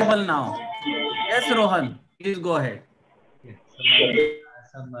are audible now. Yes, Rohan, please go ahead.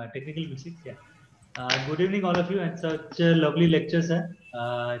 Some technical mistakes. Good evening, all of you, and such a lovely lecture, sir.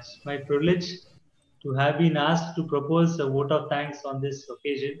 It's my privilege to have been asked to propose a vote of thanks on this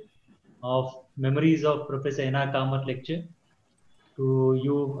occasion of Memories of Professor N.R.Kamath Lecture to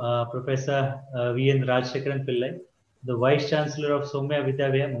you, Professor V.N. Rajasekharan Pillai, the Vice Chancellor of Somaiya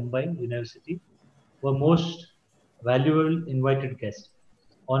Vidhyavihar, Mumbai University, were most valuable invited guests.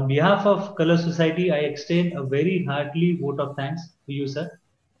 On behalf of ColourSociety, I extend a very heartily vote of thanks to you, sir,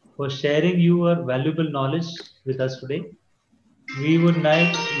 for sharing your valuable knowledge with us today. We would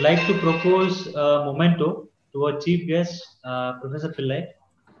like to propose a memento to our chief guest, Professor Pillai.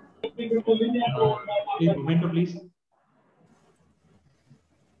 Please, memento, please.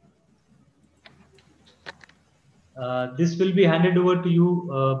 This will be handed over to you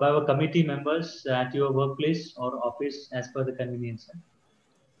by our committee members at your workplace or office as per the convenience.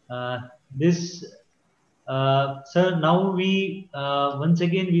 Sir, now we once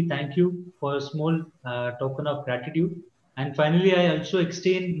again we thank you for a small token of gratitude, and finally I also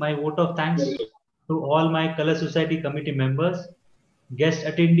extend my vote of thanks to all my ColourSociety committee members, guest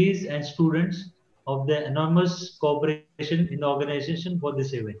attendees, and students of the enormous cooperation in the organization for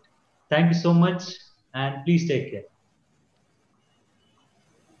this event. Thank you so much, and please take care.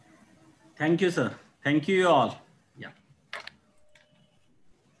 Thank you, sir. Thank you all. Yeah.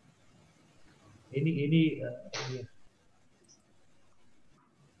 Yeah.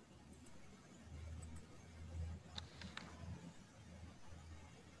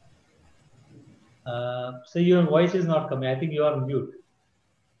 So your voice is not coming. I think you are on mute.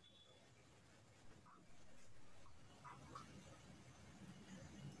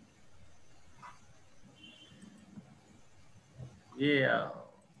 Yeah.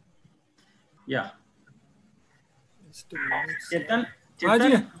 Yeah. Chetan. हाँ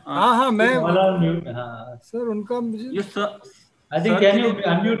जी, हाँ मैं all are mute. Sir उनका You sir. I think can you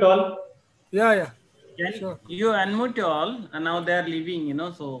unmute all? Yeah. Can sure. you unmute all? And now they are leaving, you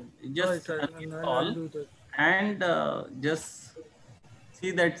know. So just Right. unmute all and just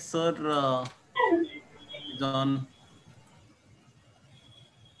see that sir is on.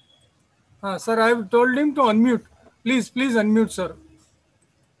 Sir, I have told him to unmute. Please unmute, sir.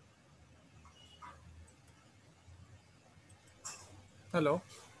 Hello.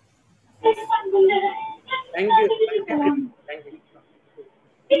 Thank you. Thank you.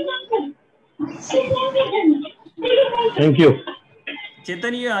 Thank you.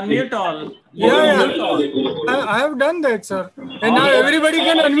 Chetan, you unmute all. I have done that, sir. And now everybody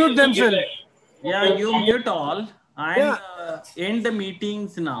can unmute themselves. Yeah, you mute all and end the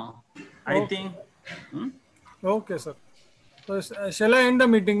meetings now. I think. Okay, sir. So, shall I end the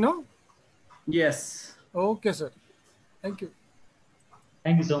meeting now? Yes. Okay, sir. Thank you.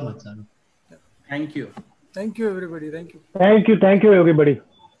 Thank you so much, sir. Thank you. Thank you, everybody. Thank you. Thank you, everybody.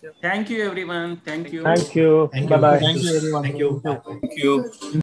 Thank you, everyone. Thank you. Thank you. Bye-bye. Thank you, everyone. Thank you.